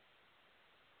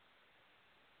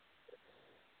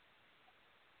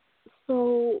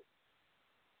 So,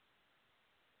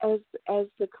 as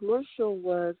the commercial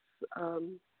was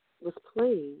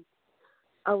playing,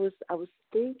 I was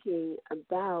thinking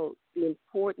about the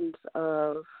importance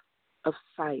of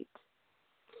sight,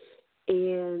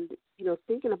 and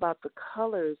thinking about the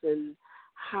colors and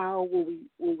how when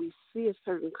we see a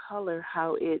certain color,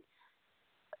 how it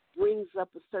brings up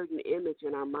a certain image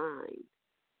in our mind.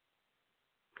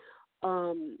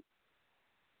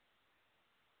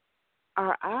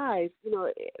 Our eyes,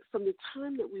 from the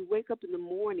time that we wake up in the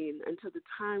morning until the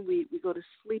time we go to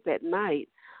sleep at night,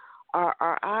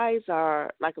 our eyes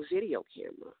are like a video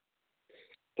camera.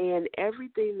 And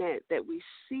everything that we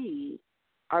see,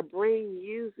 our brain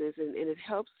uses, and it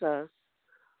helps us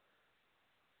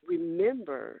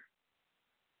remember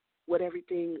what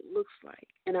everything looks like.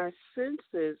 And our sense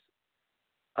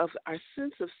of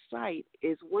sight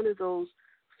is one of those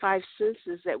five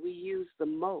senses that we use the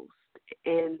most.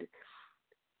 And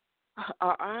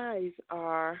our eyes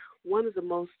are one of the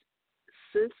most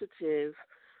sensitive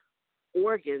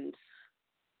organs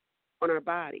on our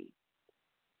body.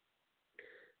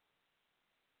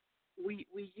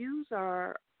 We use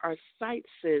our sight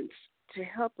sense to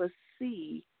help us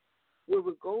see where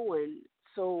we're going,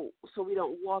 so we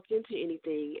don't walk into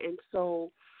anything. And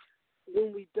so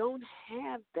when we don't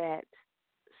have that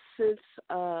sense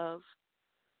of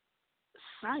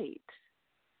sight,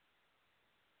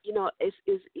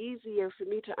 it's easier for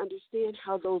me to understand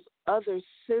how those other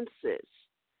senses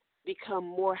become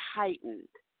more heightened.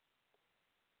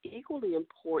 Equally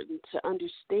important to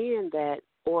understand that,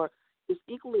 or it's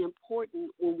equally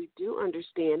important when we do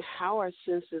understand how our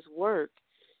senses work,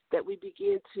 that we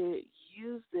begin to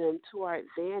use them to our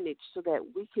advantage so that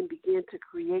we can begin to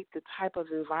create the type of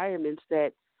environments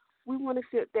that we want to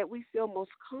feel, that we feel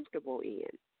most comfortable in.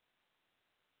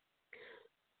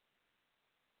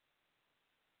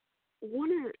 I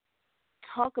want to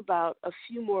talk about a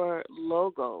few more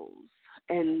logos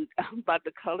and about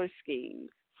the color schemes.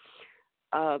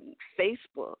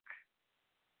 Facebook,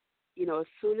 as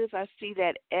soon as I see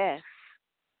that F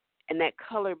and that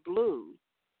color blue,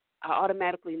 I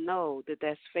automatically know that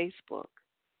that's Facebook.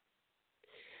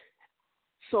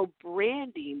 So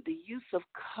branding, the use of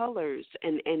colors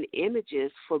and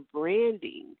images for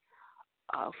branding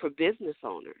for business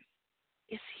owners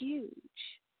is huge.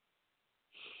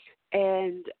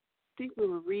 And I think we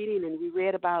were reading and we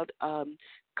read about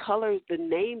colors, the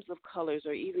names of colors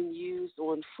are even used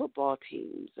on football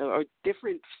teams or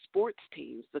different sports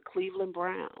teams, the Cleveland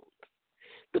Browns,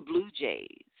 the Blue Jays,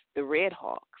 the Red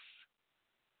Hawks.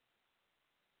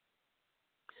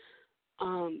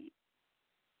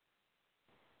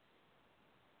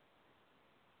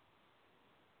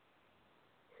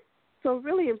 So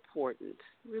really important,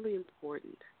 really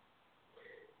important.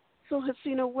 So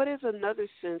Hasina, what is another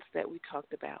sense that we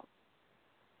talked about?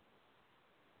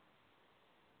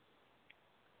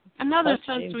 Another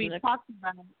sense we talked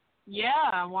about.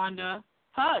 Yeah, Wanda.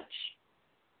 Touch.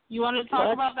 You want to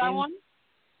talk about that one?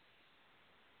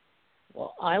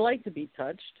 Well, I like to be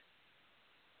touched.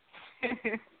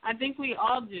 I think we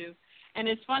all do. And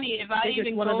it's funny, if I even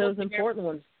it's one of those important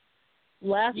ones.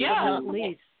 Last but not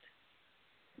least.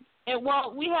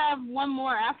 Well, we have one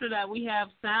more after that. We have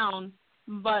sound.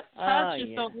 But touch is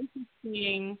so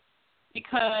interesting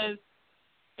because,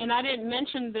 and I didn't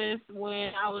mention this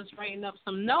when I was writing up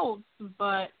some notes,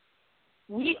 but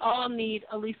we all need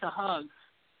at least a hug.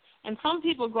 And some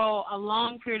people go a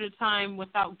long period of time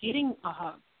without getting a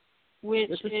hug, which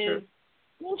is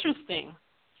interesting.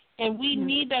 And we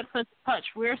need that sense of touch.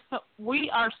 We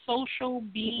are social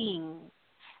beings.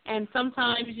 And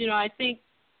sometimes, I think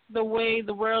the way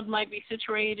the world might be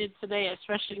situated today,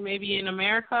 especially maybe in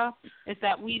America, is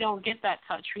that we don't get that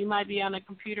touch. We might be on a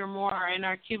computer more, in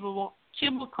our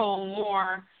cubicle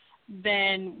more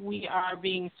than we are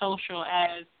being social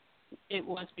as it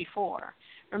was before.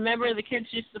 Remember, the kids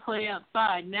used to play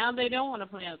outside. Now they don't want to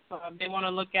play outside. They want to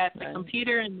look at the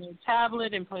computer and their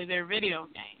tablet and play their video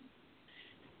games.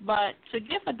 But to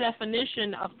give a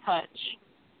definition of touch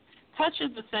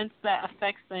is a sense that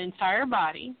affects the entire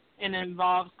body and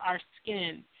involves our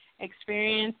skin,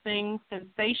 experiencing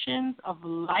sensations of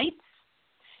light.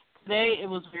 Today it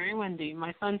was very windy.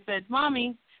 My son said,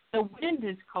 "Mommy, the wind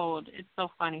is cold." It's so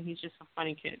funny. He's just a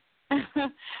funny kid.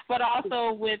 But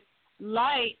also with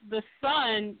light, the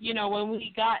sun, when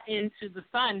we got into the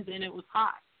sun, then it was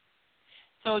hot.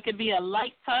 So it could be a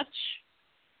light touch,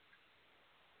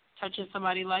 touching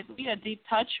somebody lightly, a deep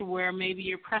touch where maybe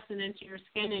you're pressing into your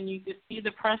skin and you can see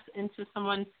the press into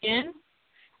someone's skin,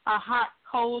 a hot,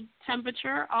 cold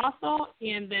temperature also,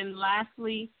 and then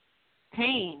lastly,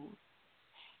 pain.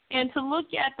 And to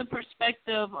look at the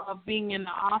perspective of being in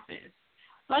the office,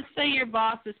 let's say your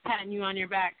boss is patting you on your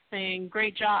back saying,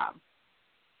 "Great job."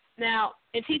 Now,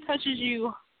 if he touches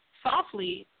you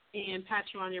softly and pats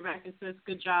you on your back and says,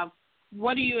 good job,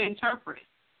 what do you interpret?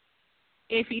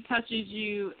 If he touches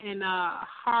you in a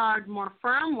hard, more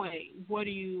firm way, what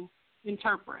do you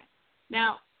interpret?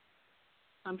 Now,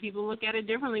 some people look at it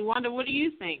differently. Wanda, what do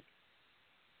you think?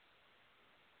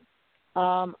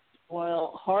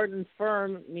 Well, hard and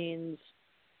firm means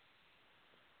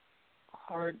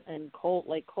hard and cold,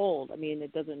 like cold. I mean,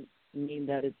 it doesn't mean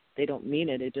that they don't mean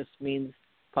it. It just means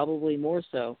probably more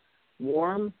so.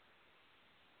 Warm,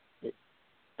 I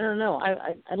don't know.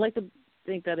 I'd like to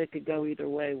think that it could go either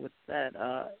way with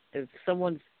that. If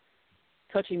someone's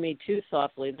touching me too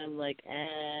softly, then I'm like,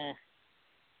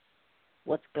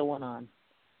 what's going on?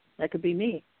 That could be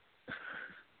me.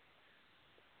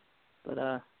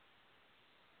 But,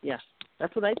 yeah,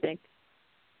 that's what I think.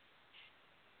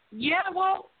 Yeah,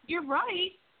 well, you're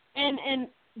right. And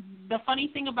the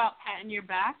funny thing about patting your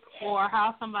back or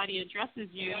how somebody addresses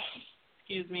you,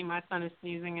 excuse me, my son is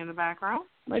sneezing in the background.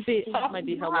 Might be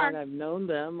how long I've known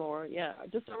them, or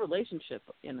just a relationship,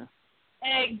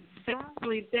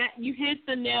 Exactly. That you hit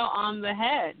the nail on the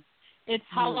head. It's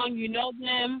how long you know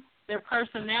them, their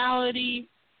personality.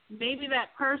 Maybe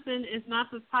that person is not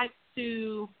the type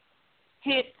to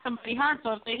hit somebody hard.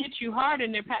 So if they hit you hard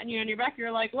and they're patting you on your back,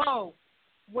 you're like, whoa,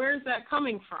 where's that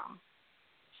coming from?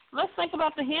 Let's think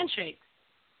about the handshakes.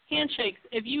 Handshakes.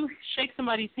 If you shake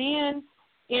somebody's hand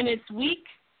and it's weak,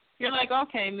 you're like,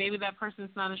 okay, maybe that person's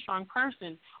not a strong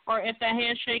person. Or if that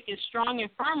handshake is strong and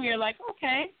firm, you're like,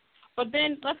 okay. But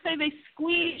then let's say they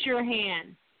squeeze your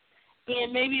hand,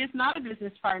 and maybe it's not a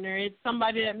business partner. It's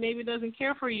somebody that maybe doesn't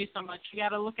care for you so much. You got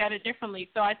to look at it differently.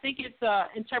 So I think it's an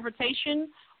interpretation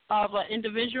of an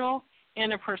individual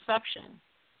and a perception.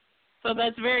 So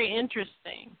that's very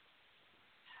interesting.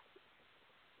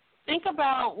 Think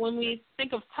about when we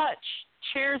think of touch,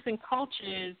 chairs and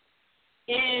couches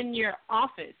in your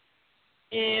office.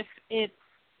 If it's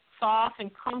soft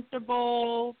and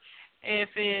comfortable, if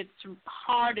it's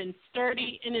hard and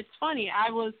sturdy. And it's funny, I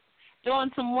was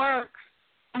doing some work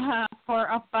for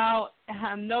about,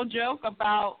 no joke,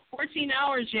 about 14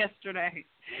 hours yesterday.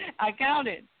 I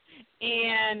counted.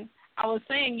 And I was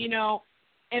saying,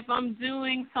 if I'm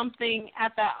doing something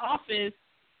at that office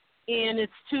and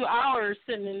it's 2 hours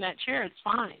sitting in that chair, it's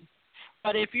fine.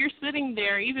 But if you're sitting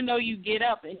there, even though you get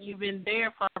up and you've been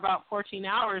there for about 14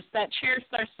 hours, that chair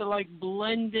starts to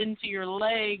blend into your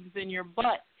legs and your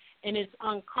butt, and it's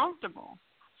uncomfortable.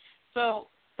 So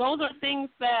those are things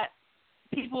that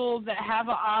people that have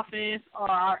an office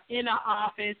or are in an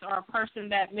office or a person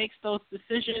that makes those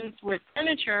decisions with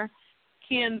furniture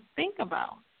can think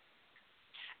about.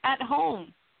 At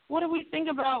home, what do we think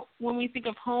about when we think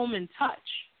of home and touch?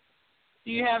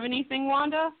 Do you have anything,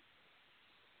 Wanda?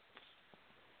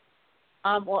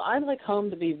 Well, I like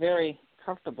home to be very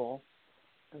comfortable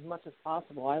as much as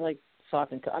possible. I like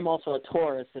soft and I'm also a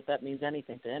Taurus, if that means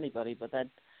anything to anybody, but that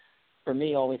for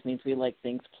me always means we like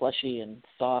things plushy and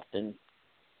soft and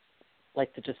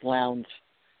like to just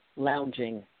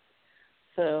lounging.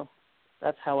 So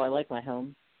that's how I like my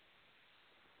home.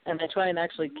 And I try and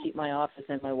actually keep my office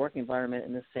and my work environment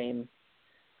in the same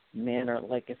manner.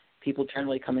 Like if people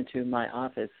generally come into my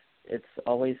office, it's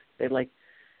always they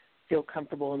feel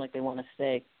comfortable and like they want to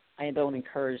stay. I don't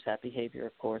encourage that behavior,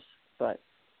 of course, but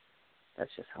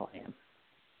that's just how I am.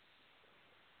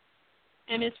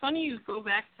 And it's funny you go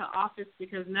back to office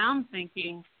because now I'm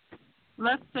thinking,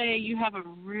 let's say you have a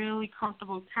really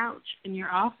comfortable couch in your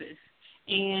office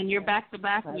and you're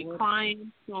back-to-back with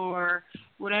clients or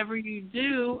whatever you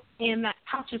do, and that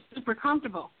couch is super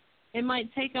comfortable. It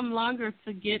might take them longer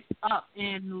to get up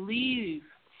and leave.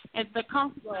 If the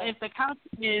couch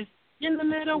is in the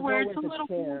middle where it's a little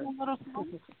small.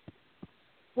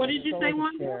 What did you say,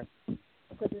 Wanda?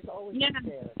 Because there's always a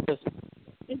chair.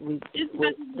 It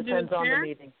depends on the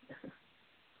meeting.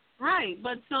 Right,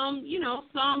 but some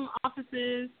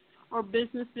offices or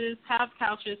businesses have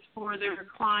couches for their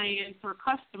clients or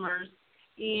customers,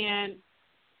 and,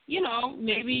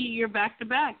 maybe you're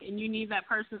back-to-back and you need that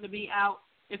person to be out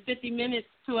in 50 minutes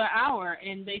to an hour,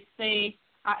 and they stay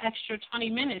an extra 20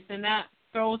 minutes, and that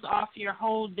throws off your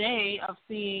whole day of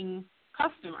seeing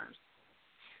customers.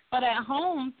 But at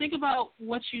home, think about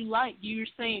what you like. You're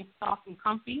saying soft and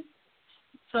comfy.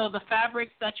 So the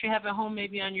fabrics that you have at home,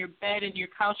 maybe on your bed and your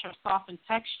couch, are soft in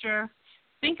texture.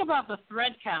 Think about the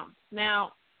thread count.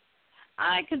 Now,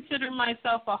 I consider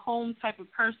myself a home type of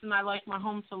person. I like my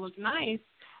home to look nice,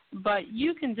 but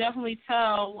you can definitely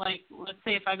tell, let's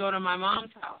say if I go to my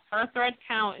mom's house, her thread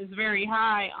count is very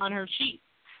high on her sheets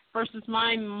versus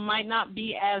mine might not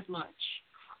be as much.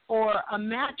 Or a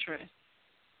mattress.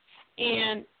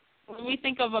 And when we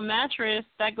think of a mattress,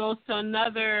 that goes to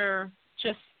another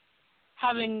just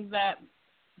having that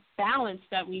balance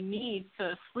that we need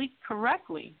to sleep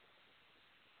correctly.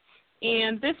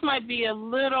 And this might be a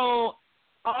little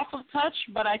off of touch,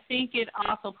 but I think it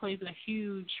also plays a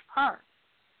huge part.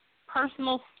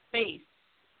 Personal space.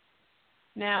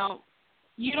 Now,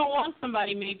 you don't want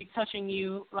somebody maybe touching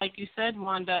you, like you said,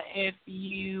 Wanda, if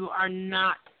you are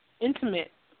not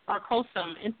intimate or close to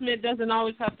them. Intimate doesn't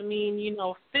always have to mean,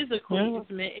 physically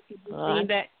intimate. It could just mean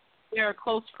that they're a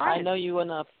close friend. I know you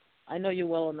enough. I know you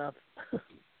well enough.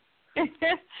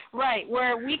 Right,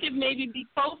 where we could maybe be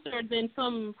closer than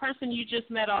some person you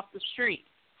just met off the street.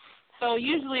 So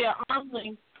usually an arm's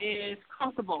length is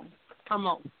comfortable for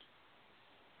most.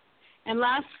 And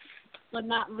last but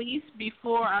not least,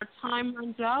 before our time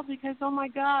runs out, because, oh, my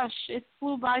gosh, it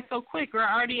flew by so quick. We're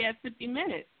already at 50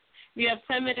 minutes. We have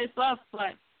 10 minutes left,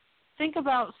 but think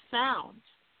about sound.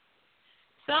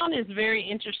 Sound is very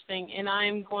interesting, and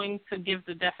I'm going to give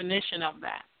the definition of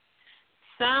that.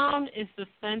 Sound is the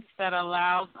sense that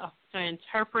allows us to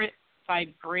interpret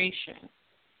vibration.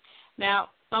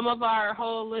 Now, some of our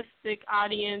holistic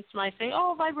audience might say,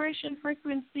 oh, vibration,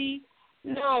 frequency.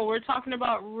 No, we're talking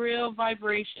about real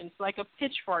vibrations, like a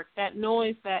pitchfork, that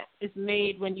noise that is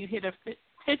made when you hit a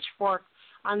pitchfork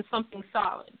on something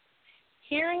solid.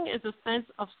 Hearing is a sense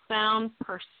of sound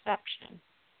perception.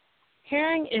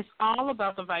 Hearing is all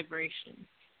about the vibration.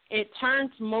 It turns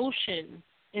motion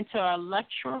into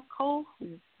electrical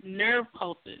nerve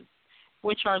pulses,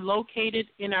 which are located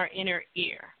in our inner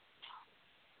ear.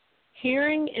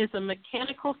 Hearing is a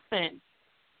mechanical sense.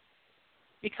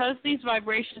 Because these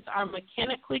vibrations are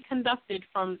mechanically conducted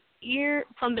from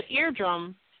the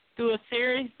eardrum through a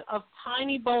series of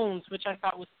tiny bones, which I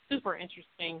thought was super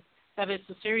interesting, that it's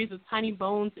a series of tiny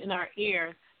bones in our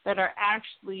ear that are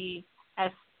actually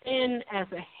as thin as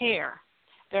a hair.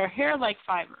 They're hair-like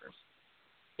fibers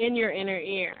in your inner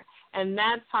ear, and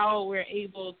that's how we're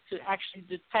able to actually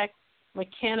detect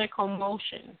mechanical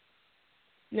motion.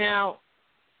 Now,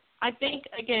 I think,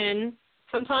 again,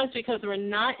 sometimes because we're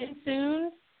not in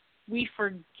tune, we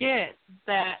forget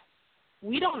that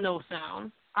we don't know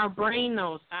sound. Our brain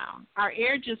knows sound. Our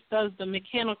ear just does the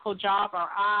mechanical job. Our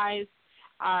eyes,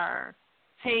 our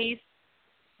taste,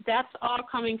 that's all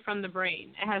coming from the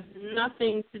brain. It has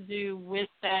nothing to do with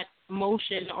that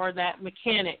motion or that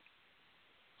mechanic.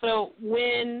 So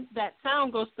when that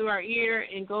sound goes through our ear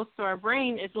and goes to our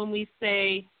brain is when we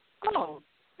say, oh,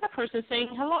 that person's saying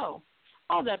hello.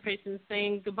 Oh, that person's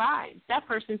saying goodbye. That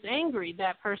person's angry.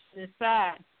 That person is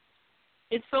sad.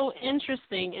 It's so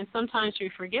interesting, and sometimes we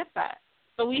forget that.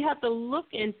 So we have to look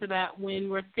into that when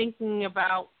we're thinking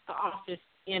about the office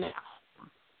in it.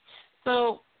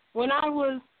 So when I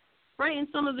was writing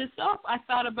some of this up, I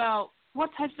thought about what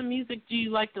types of music do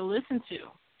you like to listen to?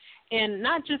 And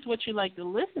not just what you like to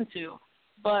listen to,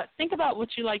 but think about what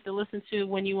you like to listen to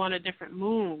when you want a different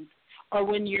mood or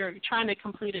when you're trying to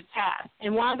complete a task.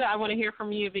 And Wanda, I want to hear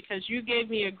from you because you gave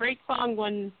me a great song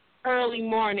one early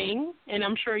morning, and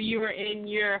I'm sure you were in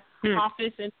your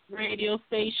office and radio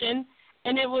station,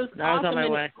 and it was I was awesome on my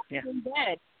way. Yeah. In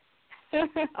bed.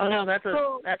 Oh no,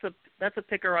 that's a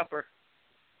picker upper.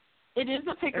 It is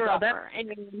a picker upper.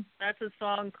 And that's a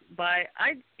song by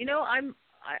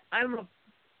I'm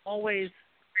always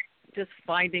just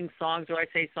finding songs, or I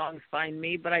say songs find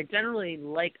me, but I generally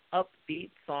like upbeat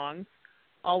songs,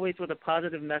 always with a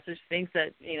positive message, things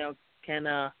that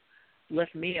can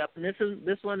lift me up. And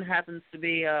this one happens to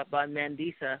be by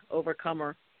Mandisa,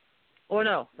 Overcomer. Oh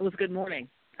no, it was Good Morning,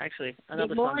 actually. Another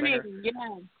Good Morning, song yeah.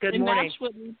 Good and Morning. That's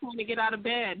what we're trying to get out of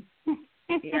bed.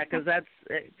 Yeah,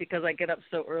 because I get up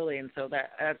so early, and so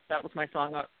that was my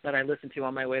song that I listened to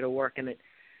on my way to work, and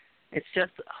it's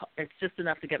just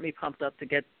enough to get me pumped up to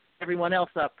get everyone else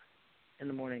up in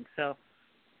the morning. So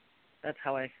that's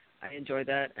how I enjoy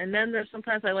that. And then there's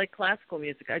sometimes I like classical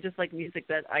music. I just like music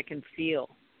that I can feel,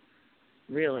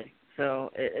 really. So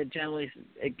it generally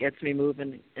gets me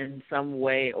moving in some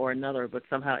way or another, but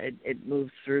somehow it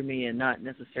moves through me and not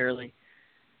necessarily.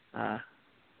 I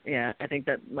think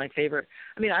that my favorite.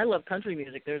 I mean, I love country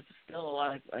music. There's still a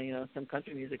lot of some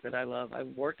country music that I love. I've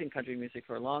worked in country music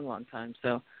for a long, long time,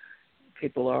 so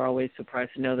people are always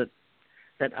surprised to know that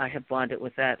I have bonded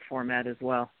with that format as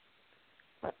well.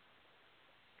 But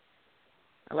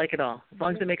I like it all, as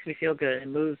long as it makes me feel good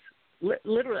and moves.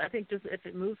 Literally, I think just if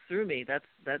it moves through me,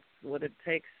 that's what it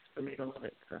takes for me to love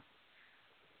it. So.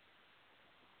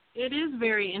 It is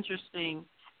very interesting.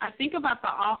 I think about The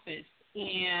Office,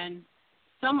 and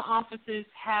some offices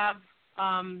have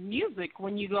music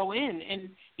when you go in, and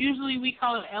usually we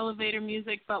call it elevator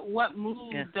music, but what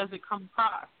mood does it come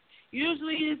across?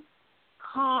 Usually it's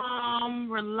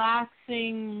calm,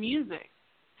 relaxing music.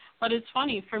 But it's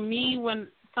funny, for me,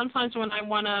 sometimes when I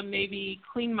want to maybe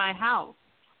clean my house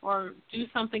or do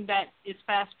something that is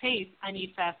fast-paced, I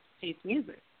need fast-paced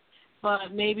music.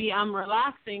 But maybe I'm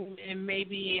relaxing and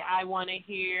maybe I want to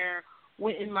hear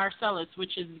Wynton Marsalis,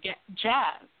 which is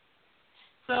jazz.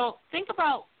 So think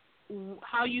about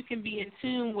how you can be in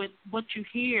tune with what you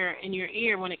hear in your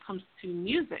ear when it comes to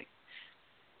music.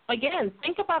 Again,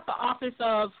 think about the office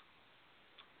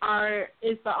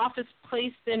is the office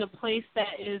placed in a place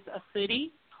that is a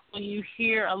city when you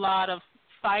hear a lot of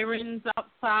sirens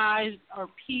outside or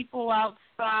people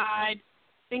outside,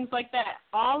 things like that?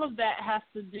 All of that has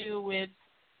to do with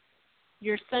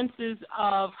your senses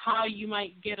of how you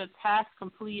might get a task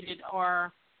completed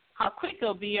or how quick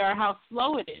it'll be or how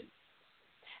slow it is.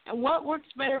 And what works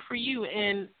better for you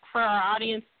and for our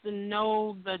audience to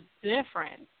know the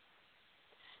difference?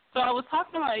 So I was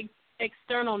talking about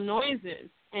external noises,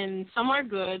 and some are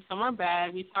good, some are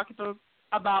bad. We talked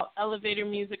about elevator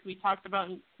music. We talked about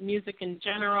music in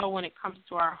general when it comes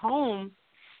to our home.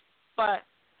 But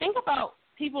think about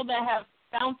people that have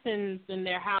fountains in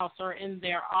their house or in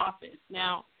their office.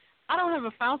 Now, I don't have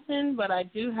a fountain, but I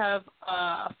do have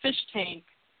a fish tank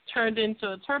turned into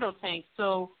a turtle tank.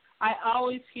 So I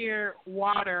always hear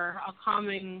water, a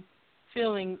calming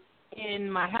feeling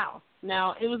in my house.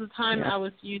 Now, it was a time I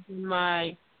was using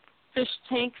my fish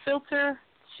tank filter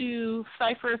to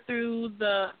filter through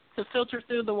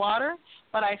the water,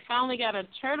 but I finally got a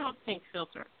turtle tank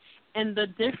filter, and the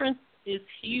difference is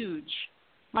huge.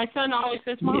 My son always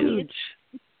says, Mommy,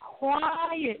 it's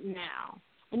quiet now.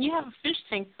 When you have a fish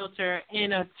tank filter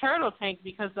in a turtle tank,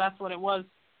 because that's what it was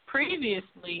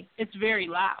previously, it's very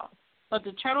loud. But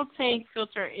the turtle tank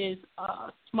filter is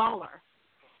smaller,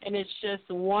 and it's just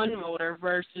one motor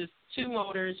versus two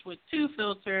motors with two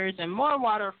filters and more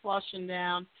water flushing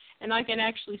down, and I can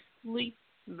actually sleep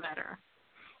better.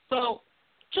 So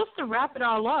just to wrap it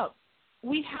all up,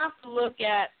 we have to look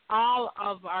at all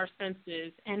of our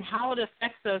senses and how it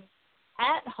affects us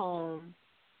at home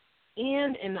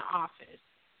and in the office,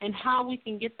 and how we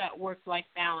can get that work-life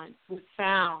balance with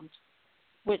sound,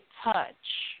 with touch,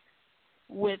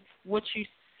 with what you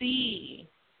see,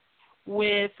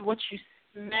 with what you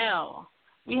smell.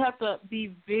 We have to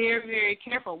be very, very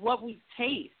careful what we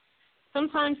taste.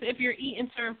 Sometimes if you're eating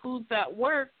certain foods at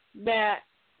work that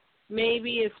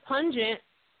maybe is pungent,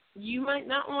 you might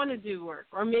not want to do work,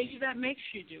 or maybe that makes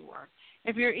you do work.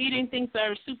 If you're eating things that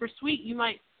are super sweet, you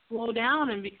might slow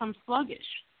down and become sluggish.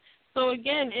 So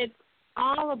again, it's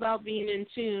all about being in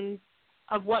tune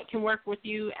of what can work with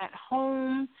you at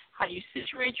home, how you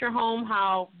situate your home,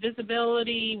 how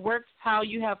visibility works, how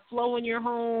you have flow in your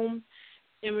home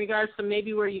in regards to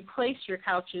maybe where you place your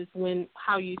couches,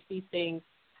 how you see things,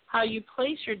 how you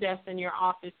place your desk in your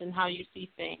office and how you see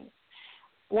things.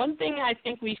 One thing I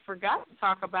think we forgot to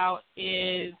talk about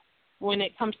is when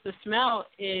it comes to smell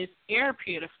is air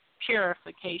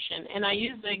purification. And I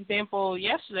used the example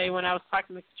yesterday when I was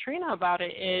talking to Katrina about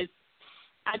it is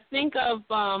I think of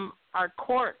our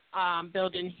court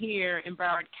building here in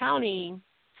Broward County,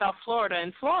 South Florida,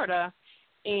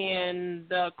 and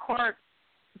the court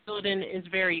building is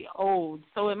very old.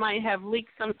 So it might have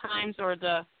leaks sometimes, or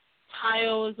the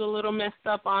tile is a little messed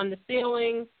up on the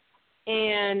ceiling.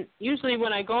 And usually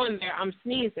when I go in there, I'm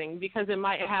sneezing because it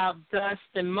might have dust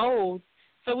and mold.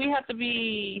 So we have to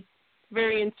be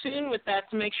very in tune with that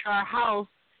to make sure our house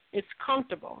is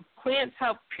comfortable. Plants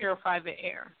help purify the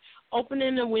air.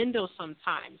 Opening a window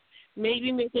sometimes.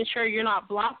 Maybe making sure you're not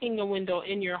blocking a window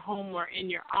in your home or in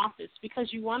your office,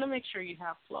 because you want to make sure you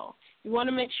have flow. You want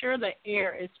to make sure the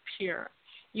air is pure.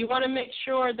 You want to make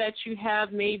sure that you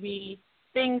have maybe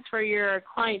things for your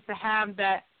client to have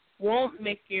that won't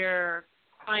make your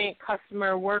client,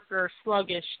 customer, worker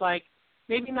sluggish, like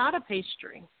maybe not a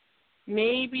pastry.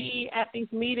 Maybe at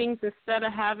these meetings, instead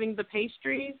of having the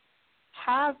pastries,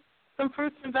 have some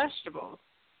fruits and vegetables,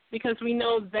 because we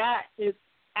know that is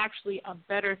actually a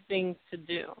better thing to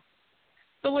do.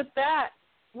 So with that,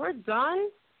 we're done.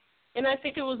 And I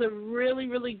think it was a really,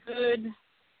 really good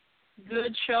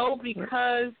show,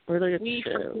 because we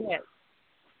forget.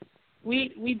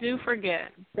 We do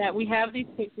forget that we have these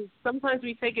pictures. Sometimes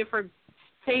we take it for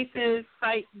tastes,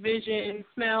 sight, vision,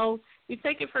 smell. We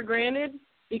take it for granted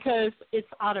because it's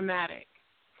automatic.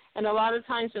 And a lot of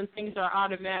times when things are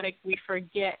automatic, we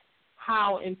forget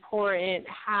how important,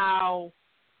 how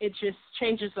it just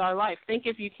changes our life. Think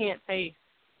if you can't taste.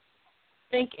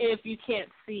 Think if you can't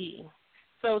see.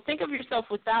 So think of yourself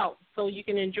without, so you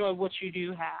can enjoy what you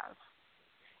do have.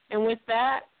 And with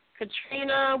that,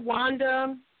 Katrina,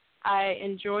 Wanda, I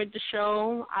enjoyed the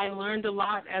show. I learned a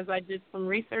lot as I did some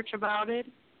research about it.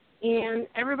 And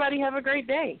everybody have a great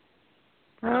day.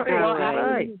 All right. All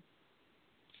right.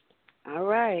 Bye. All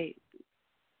right.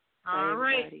 All Bye,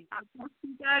 right. everybody. I'll talk to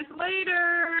you guys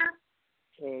later.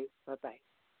 Okay. Bye-bye.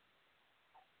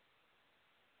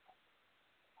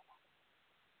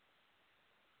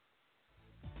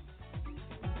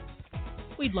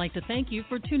 We'd like to thank you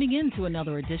for tuning in to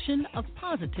another edition of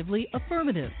Positively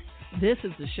Affirmative. This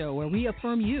is the show where we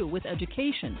affirm you with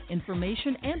education,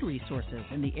 information, and resources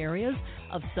in the areas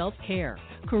of self-care,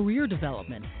 career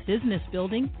development, business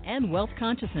building, and wealth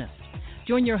consciousness.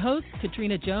 Join your host,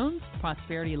 Katrina Jones,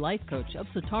 Prosperity Life Coach of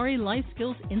Satari Life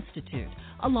Skills Institute,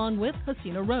 along with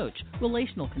Hasina Roach,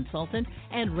 Relational Consultant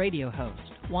and radio host,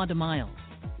 Wanda Miles.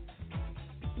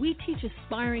 We teach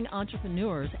aspiring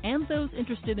entrepreneurs and those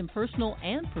interested in personal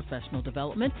and professional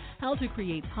development how to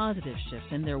create positive shifts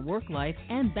in their work life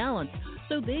and balance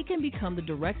so they can become the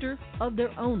director of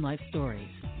their own life stories.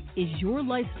 Is your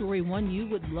life story one you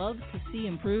would love to see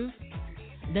improve?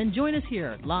 Then join us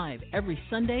here live every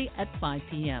Sunday at 5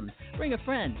 p.m. Bring a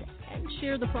friend and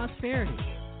share the prosperity.